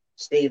with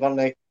Steve on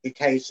the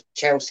case,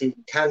 Chelsea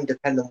can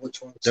depend on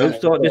which one. Don't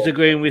start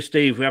disagreeing with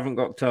Steve. We haven't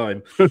got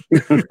time.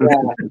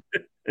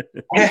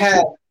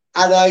 Yeah.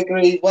 And I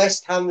agree,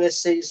 West Ham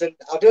this season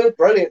are doing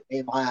brilliantly,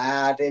 in my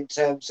ad, in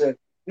terms of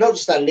not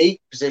just their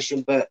league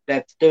position, but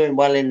they're doing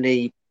well in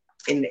the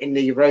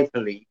Europa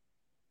League.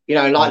 You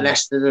know, like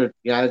Leicester,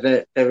 you know,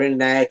 they're in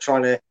there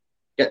trying to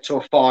get to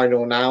a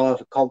final now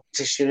of a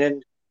competition,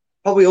 and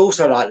probably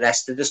also like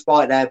Leicester,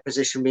 despite their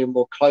position being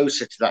more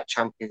closer to that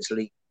Champions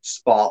League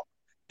spot,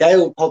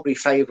 they'll probably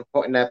favour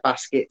putting their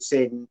baskets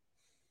in,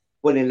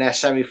 winning their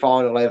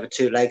semi-final over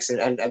 2 legs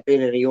and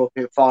being in a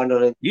European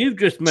final. And you've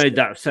just made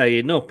that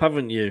saying up,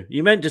 haven't you?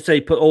 You meant to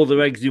say put all the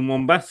eggs in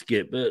one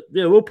basket, but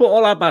yeah, we'll put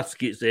all our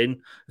baskets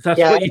in. If that's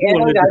what you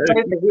want to do. I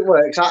don't think it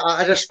works.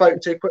 I just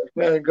spoke too quick for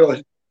my own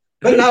good.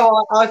 But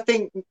no, I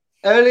think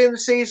early in the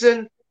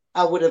season,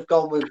 I would have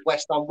gone with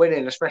West Ham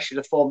winning, especially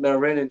the form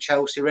they're in and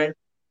Chelsea are in.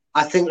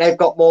 I think they've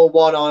got more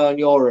one eye on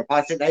Europe.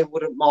 I think they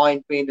wouldn't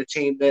mind being the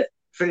team that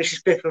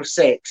finishes 5th or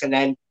 6th and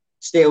then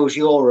steals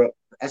Europe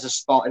as a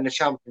spot in the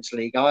Champions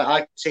League. I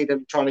can see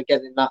them trying to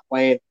get in that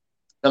way, and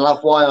they'll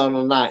have one eye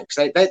on that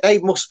because they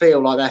must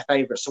feel like they're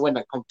favourites to win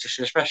that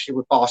competition, especially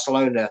with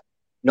Barcelona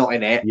not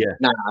in it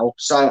now.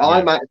 So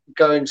I'm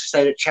going to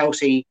say that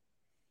Chelsea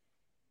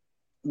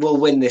will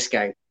win this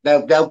game.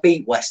 They'll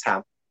beat West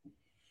Ham.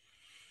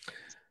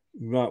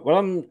 Right.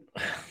 Well,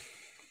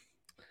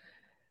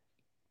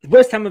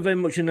 West Ham are very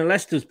much in a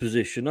Leicester's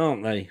position,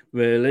 aren't they?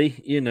 Really,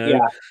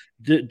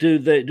 do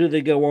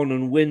they go on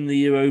and win the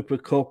Europa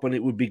Cup? And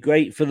it would be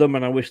great for them,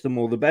 and I wish them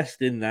all the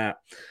best in that.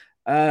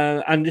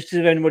 And just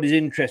if anybody's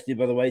interested,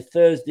 by the way,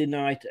 Thursday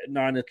night at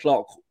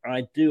 9:00,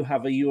 I do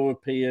have a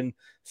European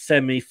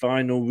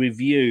semi-final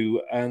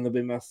review, and there'll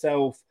be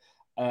myself,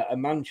 a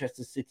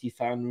Manchester City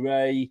fan,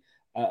 Ray,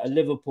 a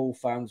Liverpool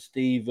fan,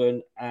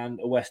 Stephen, and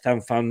a West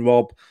Ham fan,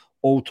 Rob,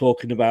 all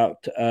talking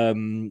about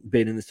being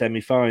in the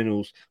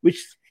semi-finals,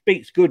 which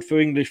speaks good for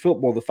English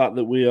football. The fact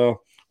that we have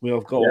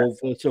got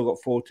still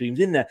got 4 teams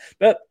in there,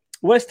 but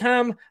West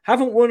Ham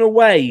haven't won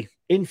away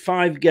in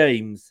 5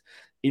 games.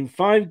 In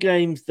 5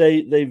 games,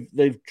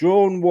 they've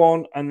drawn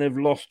 1 and they've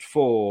lost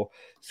 4.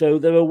 So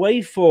their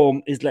away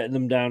form is letting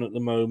them down at the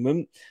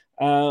moment.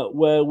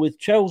 Where with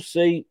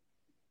Chelsea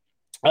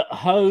at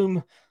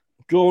home,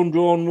 drawn,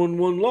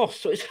 1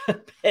 lost. So it's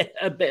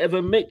a bit of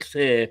a mix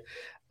here.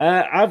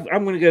 I'm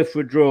going to go for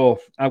a draw.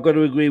 I've got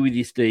to agree with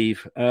you,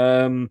 Steve.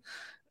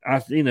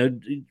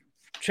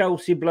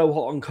 Chelsea blow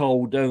hot and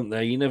cold, don't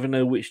they? You never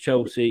know which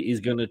Chelsea is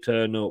going to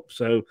turn up.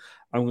 So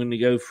I'm going to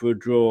go for a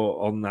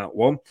draw on that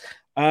one.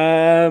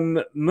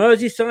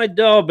 Merseyside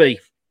derby.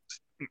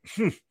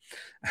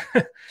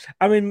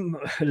 I mean,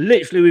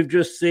 literally, we've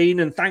just seen,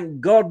 and thank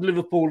God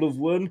Liverpool have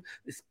won.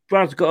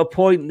 Brad's got a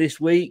point this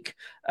week.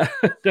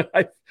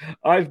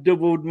 I've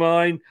doubled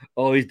mine.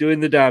 Oh, he's doing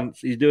the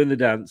dance.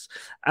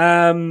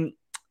 I mean,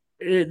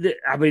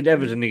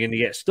 Everton are going to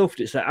get stuffed.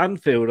 It's at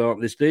Anfield,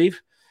 aren't they,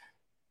 Steve?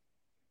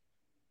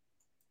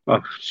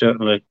 Oh,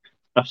 certainly.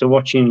 After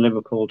watching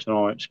Liverpool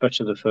tonight,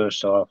 especially the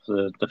first half,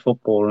 the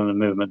football and the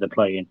movement they're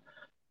playing,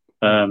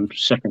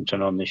 second to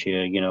none this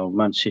year.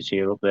 Man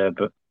City are up there,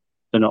 but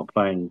they're not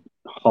playing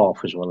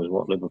half as well as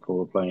what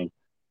Liverpool are playing.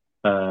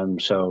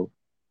 So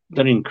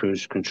they're in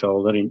cruise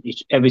control.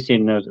 It's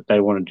everything that they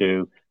want to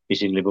do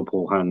is in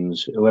Liverpool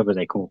hands. Whoever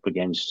they come up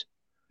against,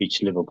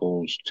 it's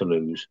Liverpool's to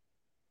lose.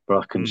 But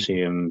I can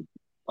see them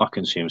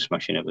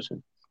smashing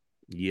Everton.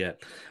 Yeah.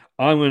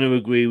 I'm going to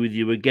agree with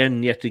you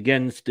yet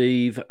again,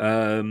 Steve.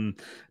 Don't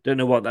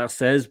know what that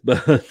says,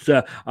 but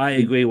I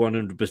agree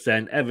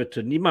 100%.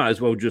 Everton, you might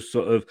as well just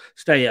sort of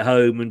stay at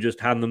home and just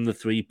hand them the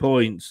 3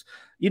 points.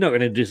 You're not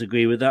going to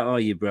disagree with that, are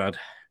you, Brad?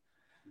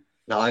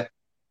 No.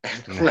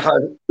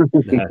 No.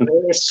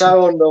 It's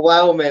so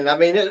underwhelming. I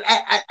mean,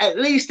 at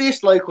least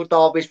this local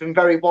derby's been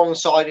very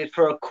one-sided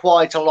for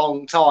quite a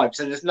long time.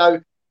 So there's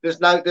no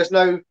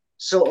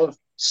sort of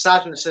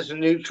sadness as a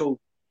neutral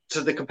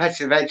to the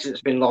competitive edge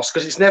that's been lost,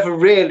 because it's never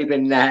really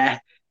been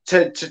there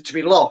to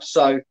be lost.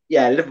 So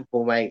yeah,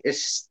 Liverpool, mate.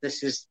 This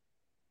is.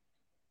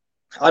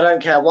 I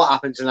don't care what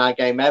happens in that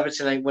game.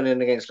 Everton ain't winning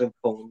against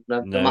Liverpool,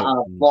 no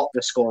matter what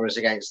the score is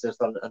against us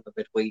on the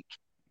midweek.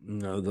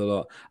 No, they're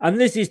not. And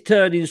this is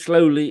turning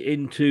slowly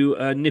into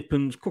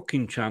Nippon's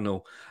cooking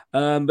channel.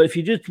 But if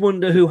you just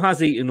wonder who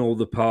has eaten all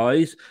the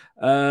pies,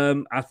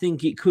 I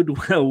think it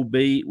could well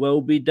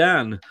be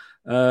Dan.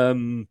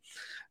 And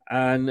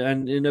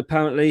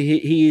apparently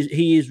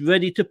he is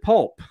ready to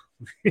pop.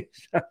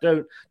 I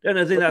don't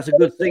think that's a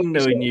good thing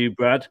knowing you,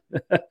 Brad.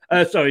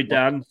 Sorry,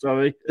 Dan.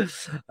 Sorry,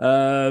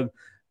 Dan.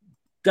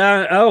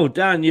 Oh,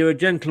 Dan, you're a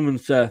gentleman,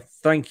 sir.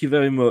 Thank you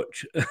very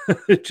much.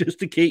 Just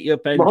to keep your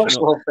pension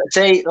up.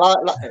 See,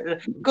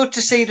 good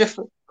to see the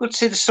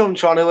son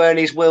trying to earn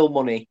his will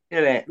money,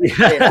 isn't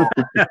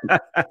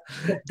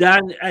it?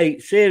 Dan, hey,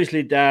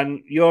 seriously,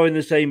 Dan, you're in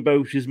the same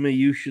boat as me.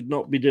 You should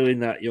not be doing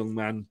that, young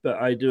man. But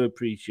I do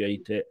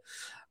appreciate it.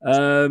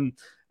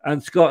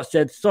 And Scott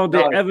said, "Sod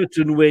it,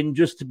 Everton win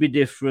just to be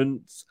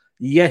different."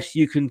 Yes,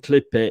 you can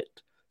clip it.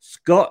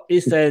 Scott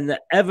is saying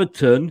that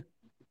Everton,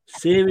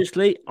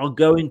 seriously, are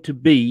going to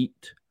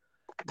beat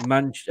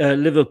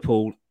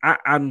Liverpool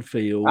at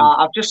Anfield.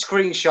 I've just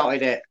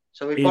screenshotted it,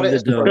 so we've got it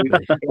as proof.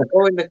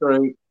 Go in the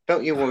group.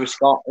 Don't you worry,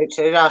 Scott.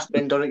 It has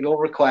been done at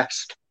your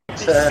request. Be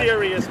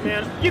serious,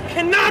 man. You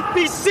cannot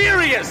be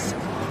serious.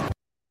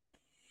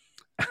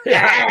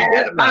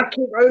 Yeah,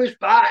 McEnroe's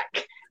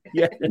back.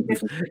 Yeah,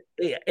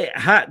 it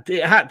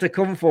had to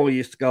come for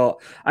you,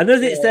 Scott. And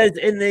as it says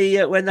in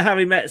the when the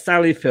Harry Met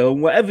Sally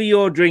film, whatever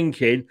you're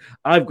drinking,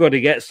 I've got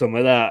to get some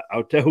of that.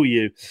 I'll tell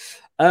you.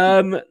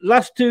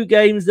 Last 2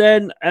 games,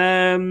 then.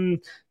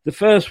 The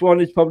first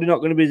one is probably not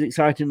going to be as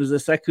exciting as the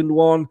second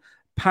one.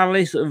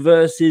 Palace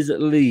versus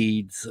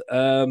Leeds.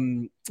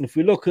 If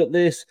we look at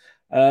this,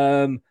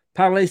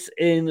 Palace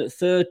in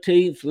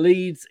 13th,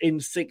 Leeds in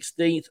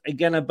 16th.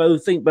 Again, I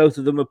think both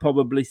of them are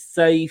probably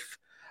safe.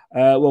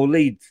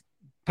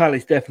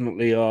 Palace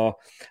definitely are.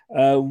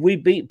 We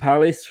beat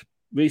Palace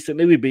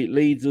recently. We beat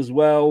Leeds as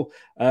well.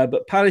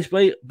 But Palace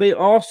beat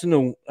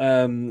Arsenal.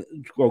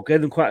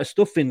 Gave them quite a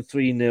stuffing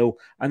 3-0.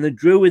 And they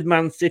drew with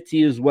Man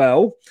City as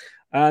well.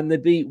 And they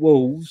beat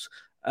Wolves.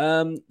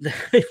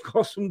 They've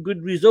got some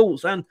good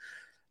results. And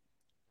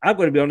I've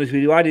got to be honest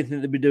with you, I didn't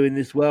think they'd be doing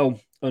this well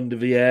under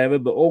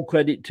Vieira, but all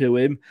credit to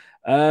him.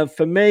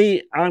 For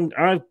me,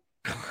 I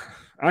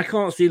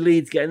can't see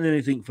Leeds getting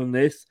anything from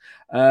this.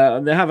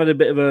 And they have had a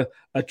bit of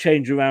a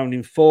change around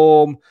in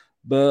form.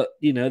 But,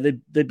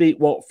 they beat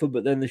Watford,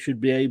 but then they should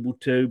be able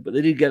to. But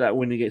they did get that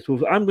win against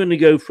Wolves. I'm going to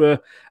go for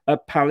a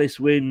Palace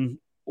win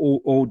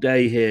all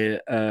day here,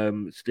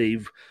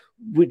 Steve.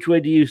 Which way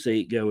do you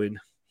see it going?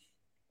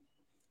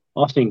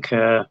 I think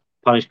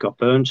Palace got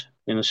burned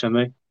in the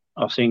semi.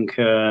 I think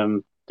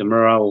the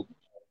morale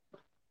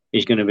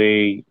is going to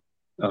be,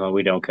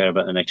 we don't care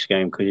about the next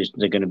game because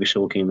they're going to be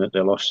sulking that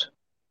they lost.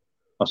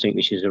 I think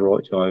this is the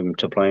right time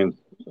to play them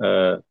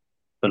for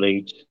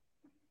Leeds.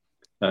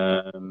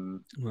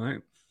 Right.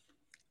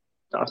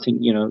 I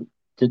think,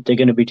 they're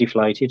going to be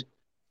deflated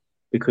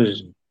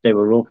because they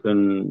were up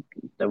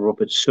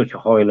at such a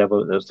high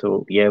level that they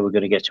thought, we're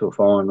going to get to a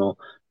final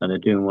and they're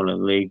doing well in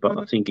the league. But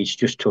I think it's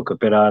just took a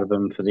bit out of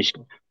them for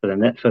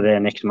their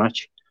next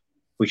match,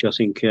 which I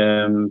think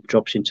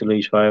drops into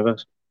Leeds' favour.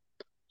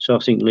 So I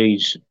think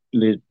Leeds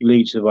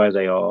the way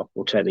they are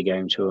will take the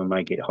game to and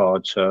make it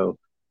hard. So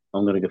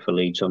I'm going to go for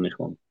Leeds on this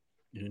one.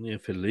 Yeah,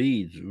 for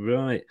Leeds,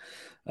 right.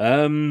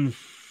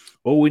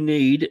 All we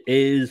need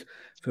is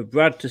for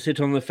Brad to sit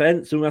on the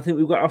fence, and I think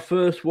we've got our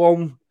first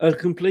one, a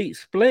complete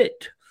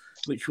split.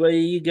 Which way are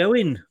you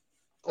going?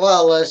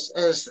 Well, as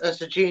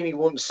the genie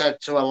once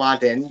said to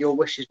Aladdin, your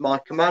wish is my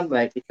command,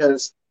 mate,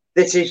 because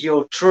this is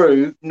your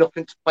true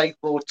nothing to play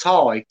for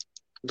tie.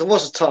 There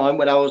was a time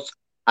when I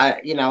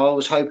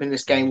was hoping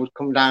this game would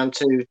come down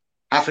to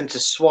having to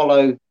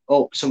swallow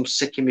up some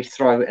sick in my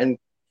throat and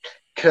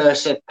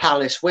curse a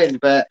Palace win,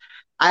 but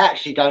I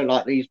actually don't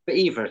like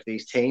either of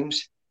these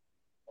teams.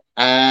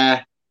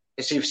 As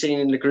you've seen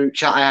in the group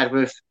chat I had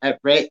with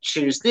Rich,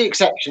 who's the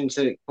exception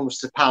when it comes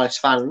to Palace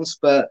fans,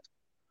 but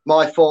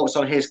my thoughts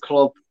on his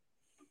club,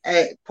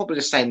 probably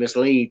the same as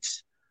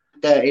Leeds.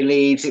 Dirty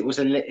Leeds. It was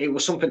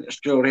something that's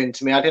drilled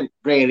into me. I didn't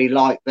really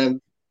like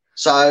them.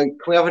 So can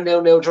we have a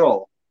 0-0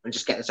 draw and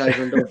just get this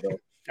over and done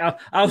with?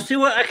 I'll see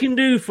what I can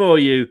do for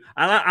you.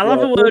 I'll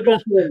have a word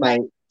with them,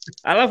 mate.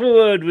 I'll have a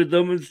word with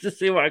them and just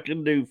see what I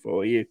can do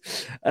for you.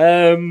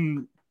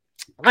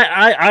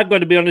 I've got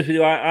to be honest with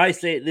you. I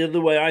see it the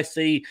other way. I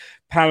see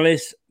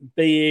Palace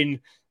being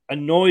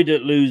annoyed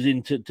at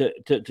losing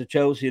to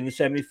Chelsea in the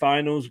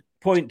semi-finals.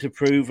 Point to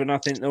prove, and I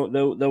think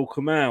they'll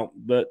come out.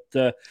 But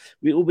it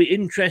will be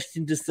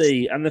interesting to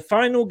see. And the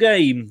final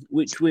game,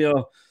 which we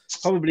are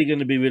probably going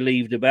to be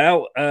relieved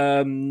about,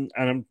 and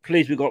I'm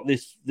pleased we got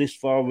this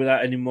far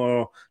without any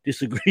more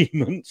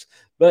disagreements.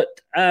 But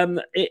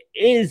it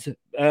is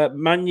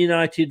Man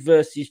United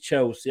versus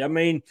Chelsea. I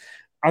mean,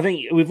 I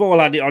think we've all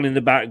had it on in the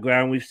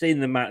background. We've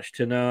seen the match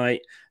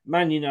tonight.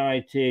 Man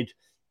United,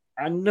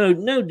 and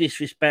no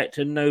disrespect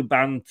and no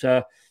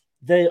banter,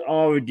 they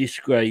are a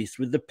disgrace.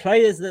 With the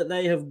players that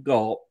they have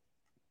got,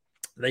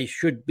 they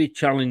should be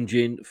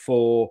challenging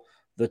for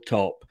the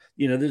top.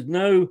 You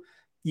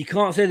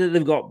can't say that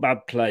they've got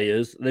bad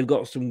players. They've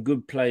got some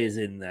good players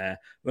in there.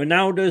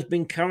 Ronaldo's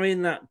been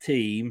carrying that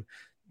team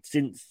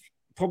since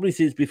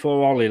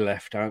before Ollie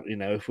left,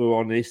 if we're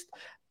honest.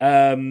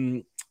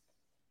 And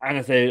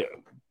I say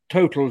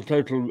total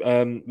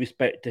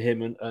respect to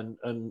him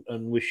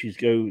and wishes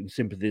go and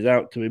sympathies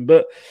out to him.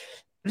 But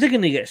they're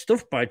going to get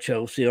stuffed by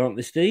Chelsea, aren't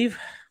they, Steve?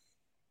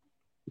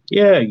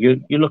 Yeah,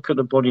 you look at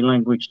the body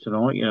language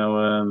tonight.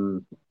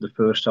 The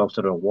first half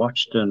that I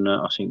watched, and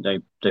I think they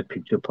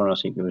picked up on. I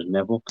think it was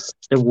Neville.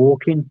 They're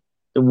walking.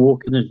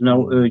 There's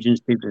no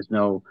urgency. There's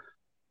no.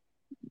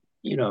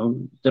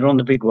 They're on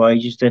the big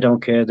wages. They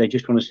don't care. They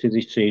just want to see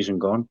this season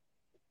gone,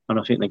 and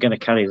I think they're going to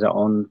carry that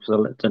on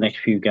for the next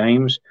few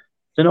games.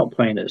 They're not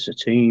playing as a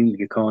team.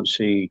 You can't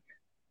see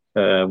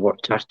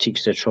what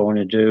tactics they're trying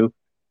to do.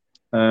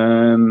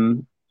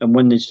 And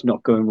when it's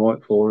not going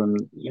right for them,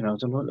 they're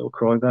like little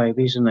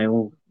crybabies, and they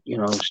all,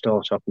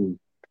 start up and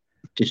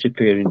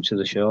disappear into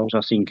the shelves.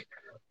 I think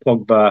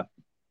Pogba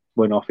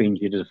went off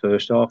injured in the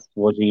first half.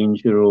 Was he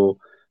injured, or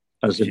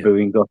as the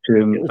booing got to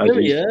him? It was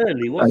very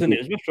early, wasn't it?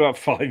 It was just about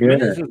 5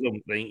 minutes or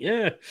something,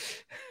 yeah.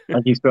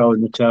 As he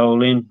throwing the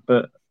towel in.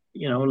 But, a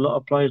lot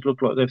of players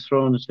look like they've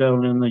thrown the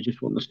towel in, they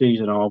just want the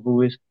season over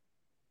with.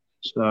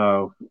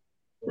 So,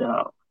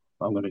 yeah,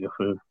 I'm going to go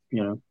for,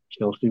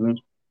 Chelsea wins.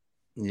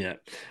 Yeah.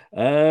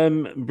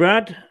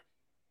 Brad?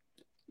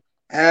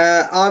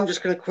 I'm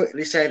just going to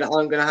quickly say that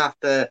I'm going to have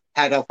to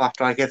head off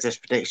after I give this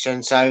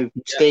prediction. So,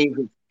 Steve,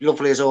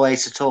 lovely as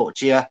always to talk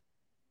to you,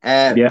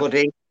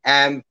 buddy.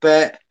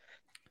 But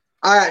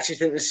I actually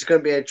think this is going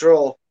to be a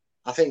draw.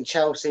 I think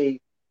Chelsea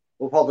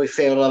will probably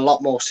feel a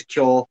lot more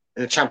secure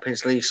in the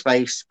Champions League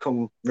space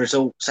come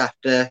results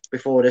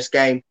before this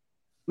game.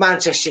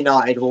 Manchester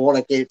United will want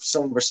to give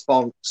some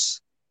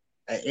response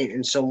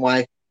in some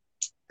way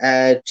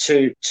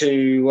to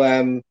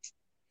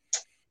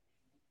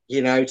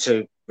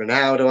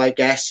Ronaldo, I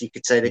guess. You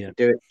could say they could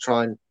do it,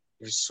 try and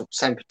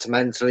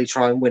sentimentally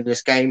try and win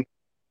this game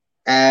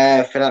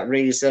for that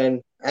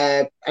reason.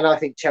 And I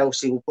think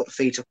Chelsea will put the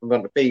feet up and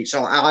run the beat.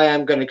 So I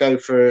am going to go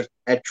for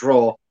a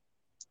draw.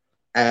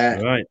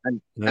 Right.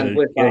 And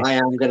with that, I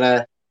am going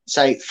to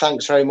say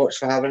thanks very much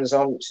for having us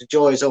on. It's a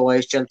joy as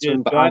always,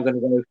 gentlemen, but I'm going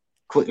to go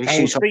quickly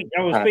shoot off.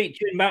 I will speak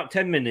to you in about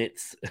 10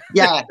 minutes.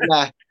 Yeah.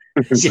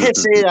 See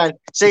you then.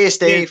 See you,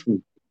 Steve.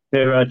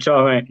 Brad's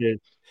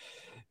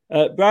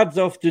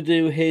off to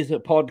do his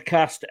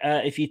podcast.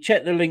 If you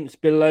check the links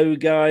below,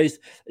 guys,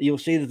 you'll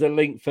see there's a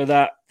link for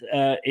that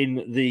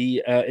in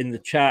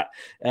the chat.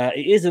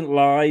 It isn't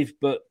live,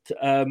 but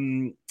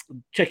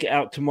check it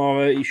out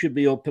tomorrow. It should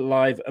be up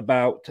live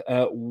about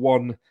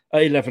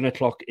 11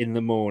 o'clock in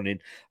the morning.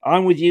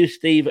 I'm with you,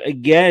 Steve,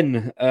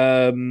 again.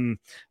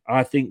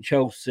 I think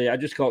Chelsea, I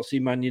just can't see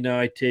Man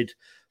United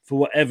for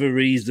whatever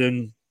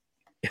reason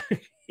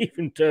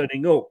even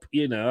turning up,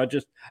 I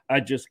just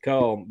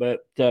can't. But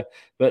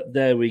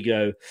there we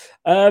go.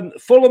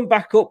 Fulham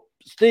back up,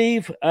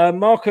 Steve.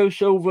 Marco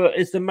Silva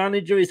is the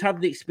manager. He's had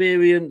the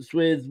experience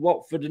with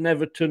Watford and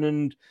Everton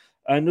and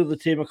another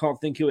team I can't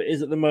think who it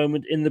is at the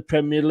moment in the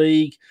Premier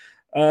League.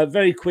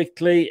 Very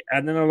quickly,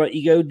 and then I'll let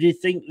you go. Do you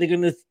think they're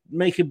going to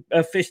make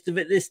a fist of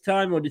it this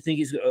time, or do you think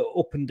it's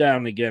up and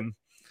down again?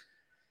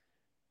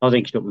 I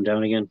think it's up and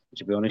down again,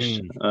 to be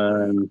honest.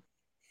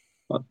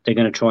 They're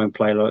going to try and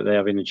play like they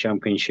have in the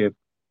Championship.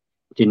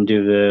 Didn't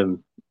do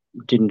them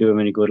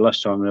any good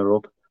last time they were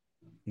up.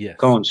 Yeah,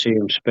 can't see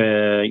them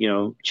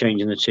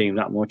changing the team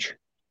that much.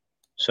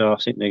 So I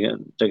think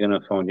they're going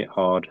to find it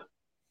hard.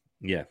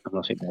 Yeah, and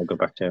I think they'll go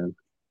back down.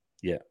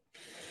 Yeah.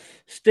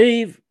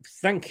 Steve,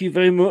 thank you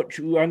very much.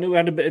 I know we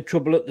had a bit of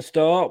trouble at the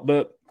start,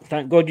 but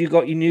thank God you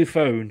got your new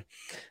phone.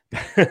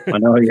 I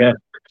know, yeah.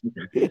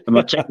 And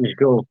my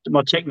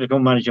technical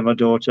manager, my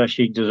daughter,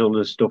 she does all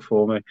this stuff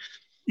for me.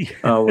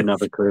 I wouldn't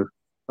have a clue.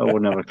 I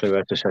wouldn't have a clue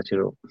how to set it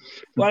up.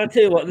 Well, I'll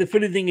tell you what, the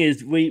funny thing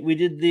is, we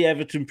did the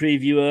Everton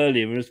preview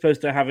earlier. We were supposed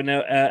to have an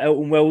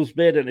Elton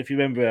Wellesby. I don't know if you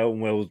remember Elton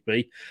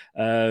Wellesby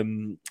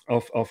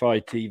off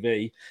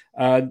ITV.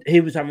 And he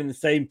was having the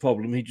same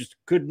problem. He just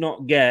could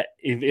not get,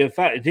 in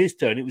fact, at his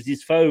turn, it was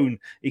his phone.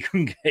 He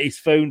couldn't get his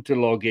phone to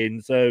log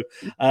in. So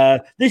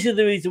this is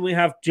the reason we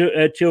have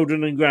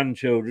children and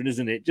grandchildren,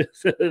 isn't it?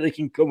 Just so they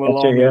can come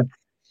along. Yeah.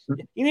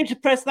 You need to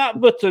press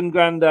that button,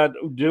 Grandad.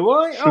 Do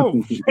I?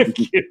 Oh, thank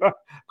you. Of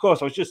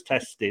course, I was just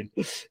testing.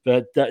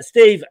 But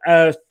Steve,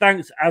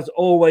 thanks as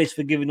always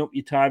for giving up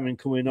your time and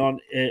coming on.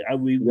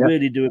 We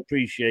really do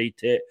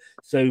appreciate it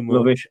so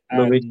much.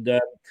 Love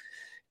it.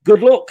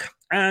 Good luck,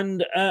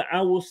 and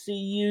I will see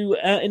you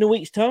in a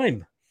week's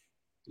time.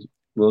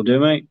 Will do,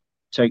 mate.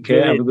 Take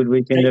care. Have a good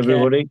weekend,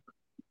 everybody.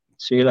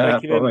 See you later.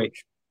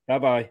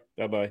 Bye-bye.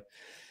 Bye-bye.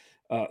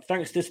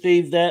 Thanks to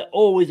Steve there.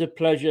 Always a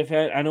pleasure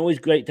and always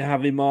great to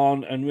have him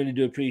on, and really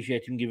do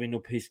appreciate him giving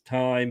up his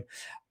time.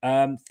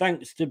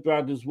 Thanks to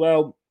Brad as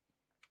well.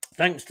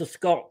 Thanks to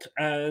Scott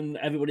and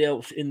everybody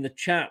else in the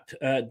chat.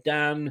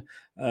 Dan,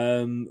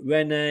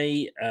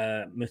 Renee,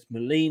 Miss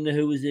Melina,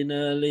 who was in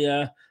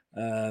earlier.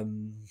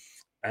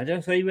 I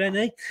don't say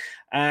Renee.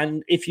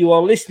 And if you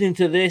are listening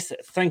to this,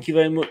 thank you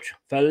very much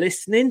for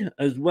listening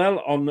as well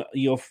on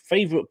your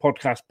favourite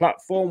podcast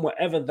platform,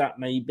 whatever that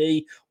may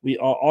be. We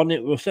are on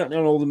it. We're certainly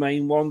on all the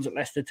main ones at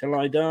Leicester Till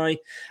I Die.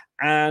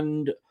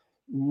 And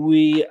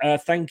we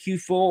thank you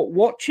for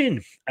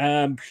watching.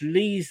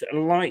 Please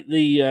like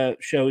the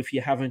show if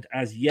you haven't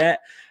as yet.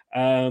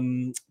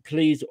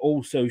 Please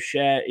also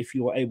share if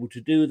you are able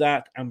to do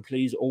that. And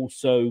please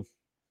also,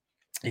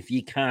 if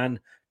you can,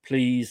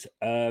 please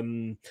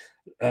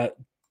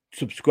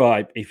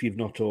subscribe if you've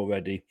not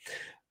already.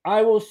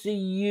 I will see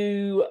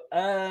you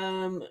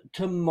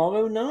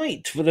tomorrow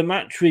night for the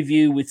match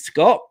review with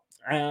Scott.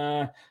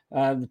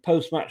 The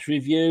post-match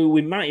review.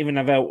 We might even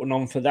have Elton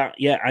on for that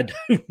yet. I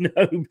don't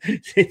know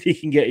if he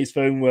can get his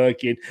phone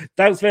working.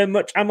 Thanks very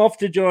much. I'm off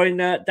to join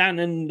Dan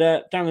and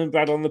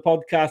Brad on the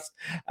podcast,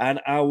 and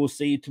I will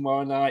see you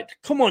tomorrow night.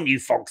 Come on, you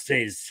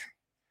foxes.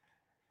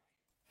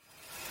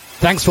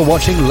 Thanks for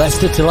watching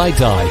Leicester Till I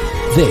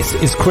Die. This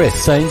is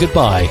Chris saying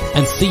goodbye,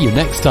 and see you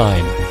next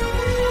time.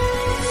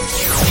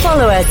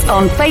 Follow us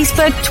on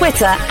Facebook,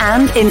 Twitter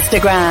and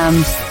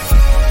Instagram.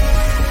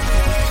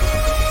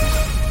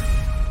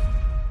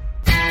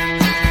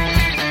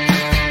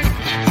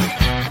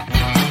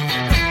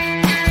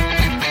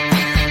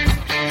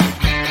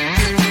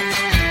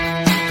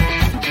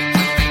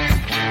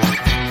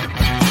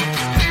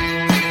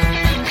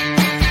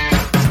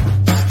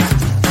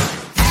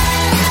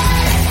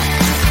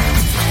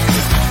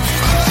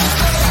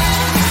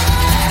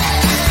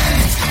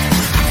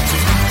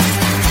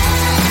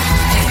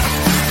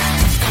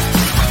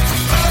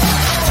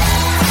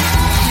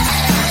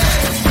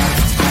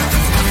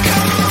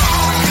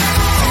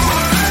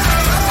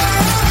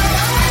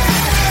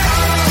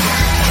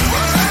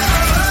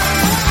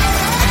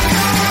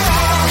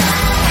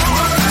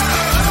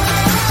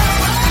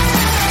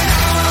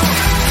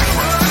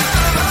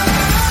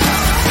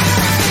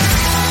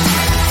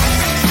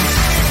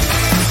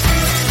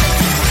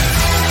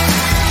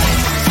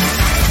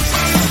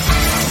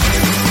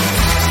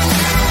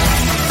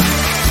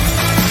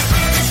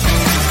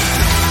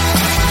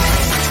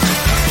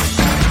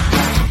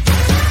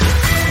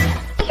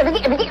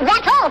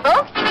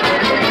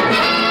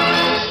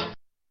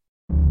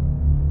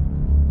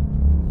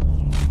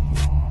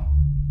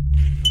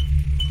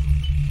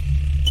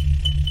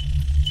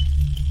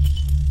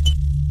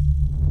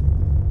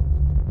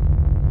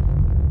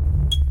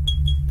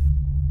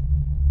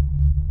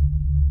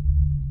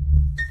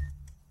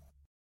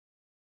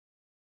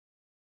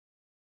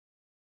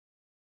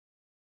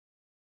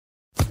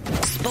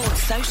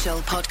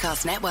 official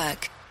podcast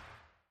network.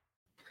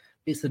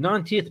 It's the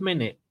 90th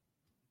minute.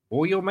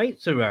 All your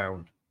mates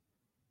around.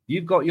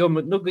 You've got your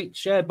McNugget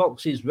share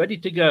boxes ready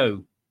to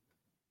go.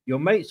 Your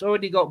mates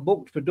already got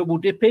booked for double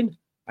dipping,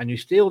 and you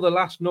steal the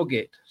last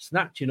nugget,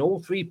 snatching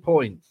all 3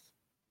 points.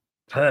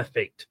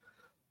 Perfect.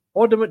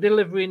 Order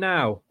McDelivery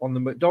now on the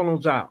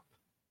McDonald's app.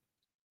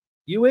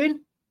 You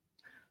in?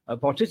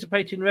 At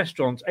participating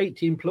restaurants,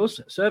 18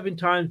 plus, serving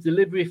times,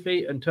 delivery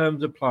fee and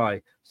terms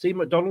apply. See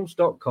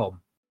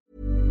mcdonalds.com.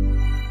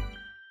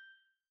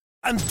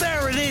 And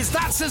there it is,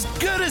 that's as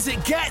good as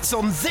it gets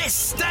on this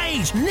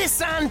stage.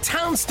 Nissan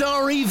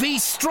Townstar EV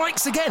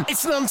strikes again.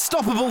 It's an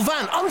unstoppable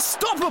van,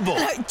 unstoppable.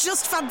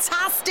 Just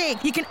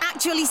fantastic. You can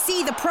actually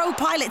see the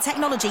ProPilot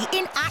technology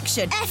in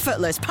action.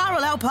 Effortless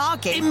parallel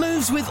parking. It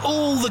moves with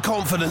all the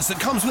confidence that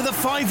comes with a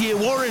 5-year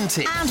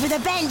warranty. And with a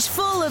bench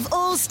full of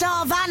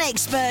all-star van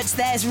experts,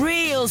 there's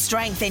real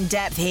strength in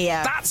depth here.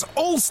 That's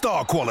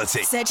all-star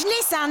quality. Search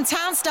Nissan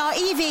Townstar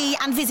EV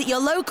and visit your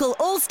local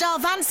all-star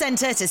van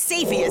centre to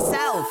see for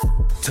yourself.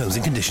 Terms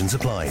and conditions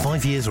apply.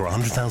 5 years or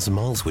 100,000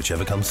 miles,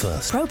 whichever comes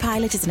first.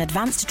 ProPilot is an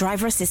advanced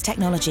driver assist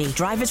technology.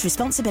 Driver's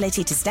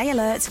responsibility to stay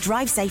alert,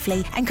 drive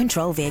safely, and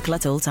control vehicle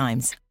at all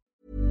times.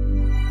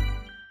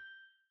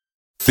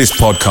 This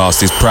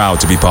podcast is proud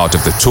to be part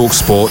of the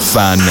TalkSport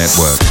Fan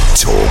Network.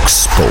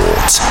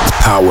 TalkSport.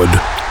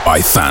 Powered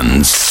by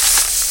fans.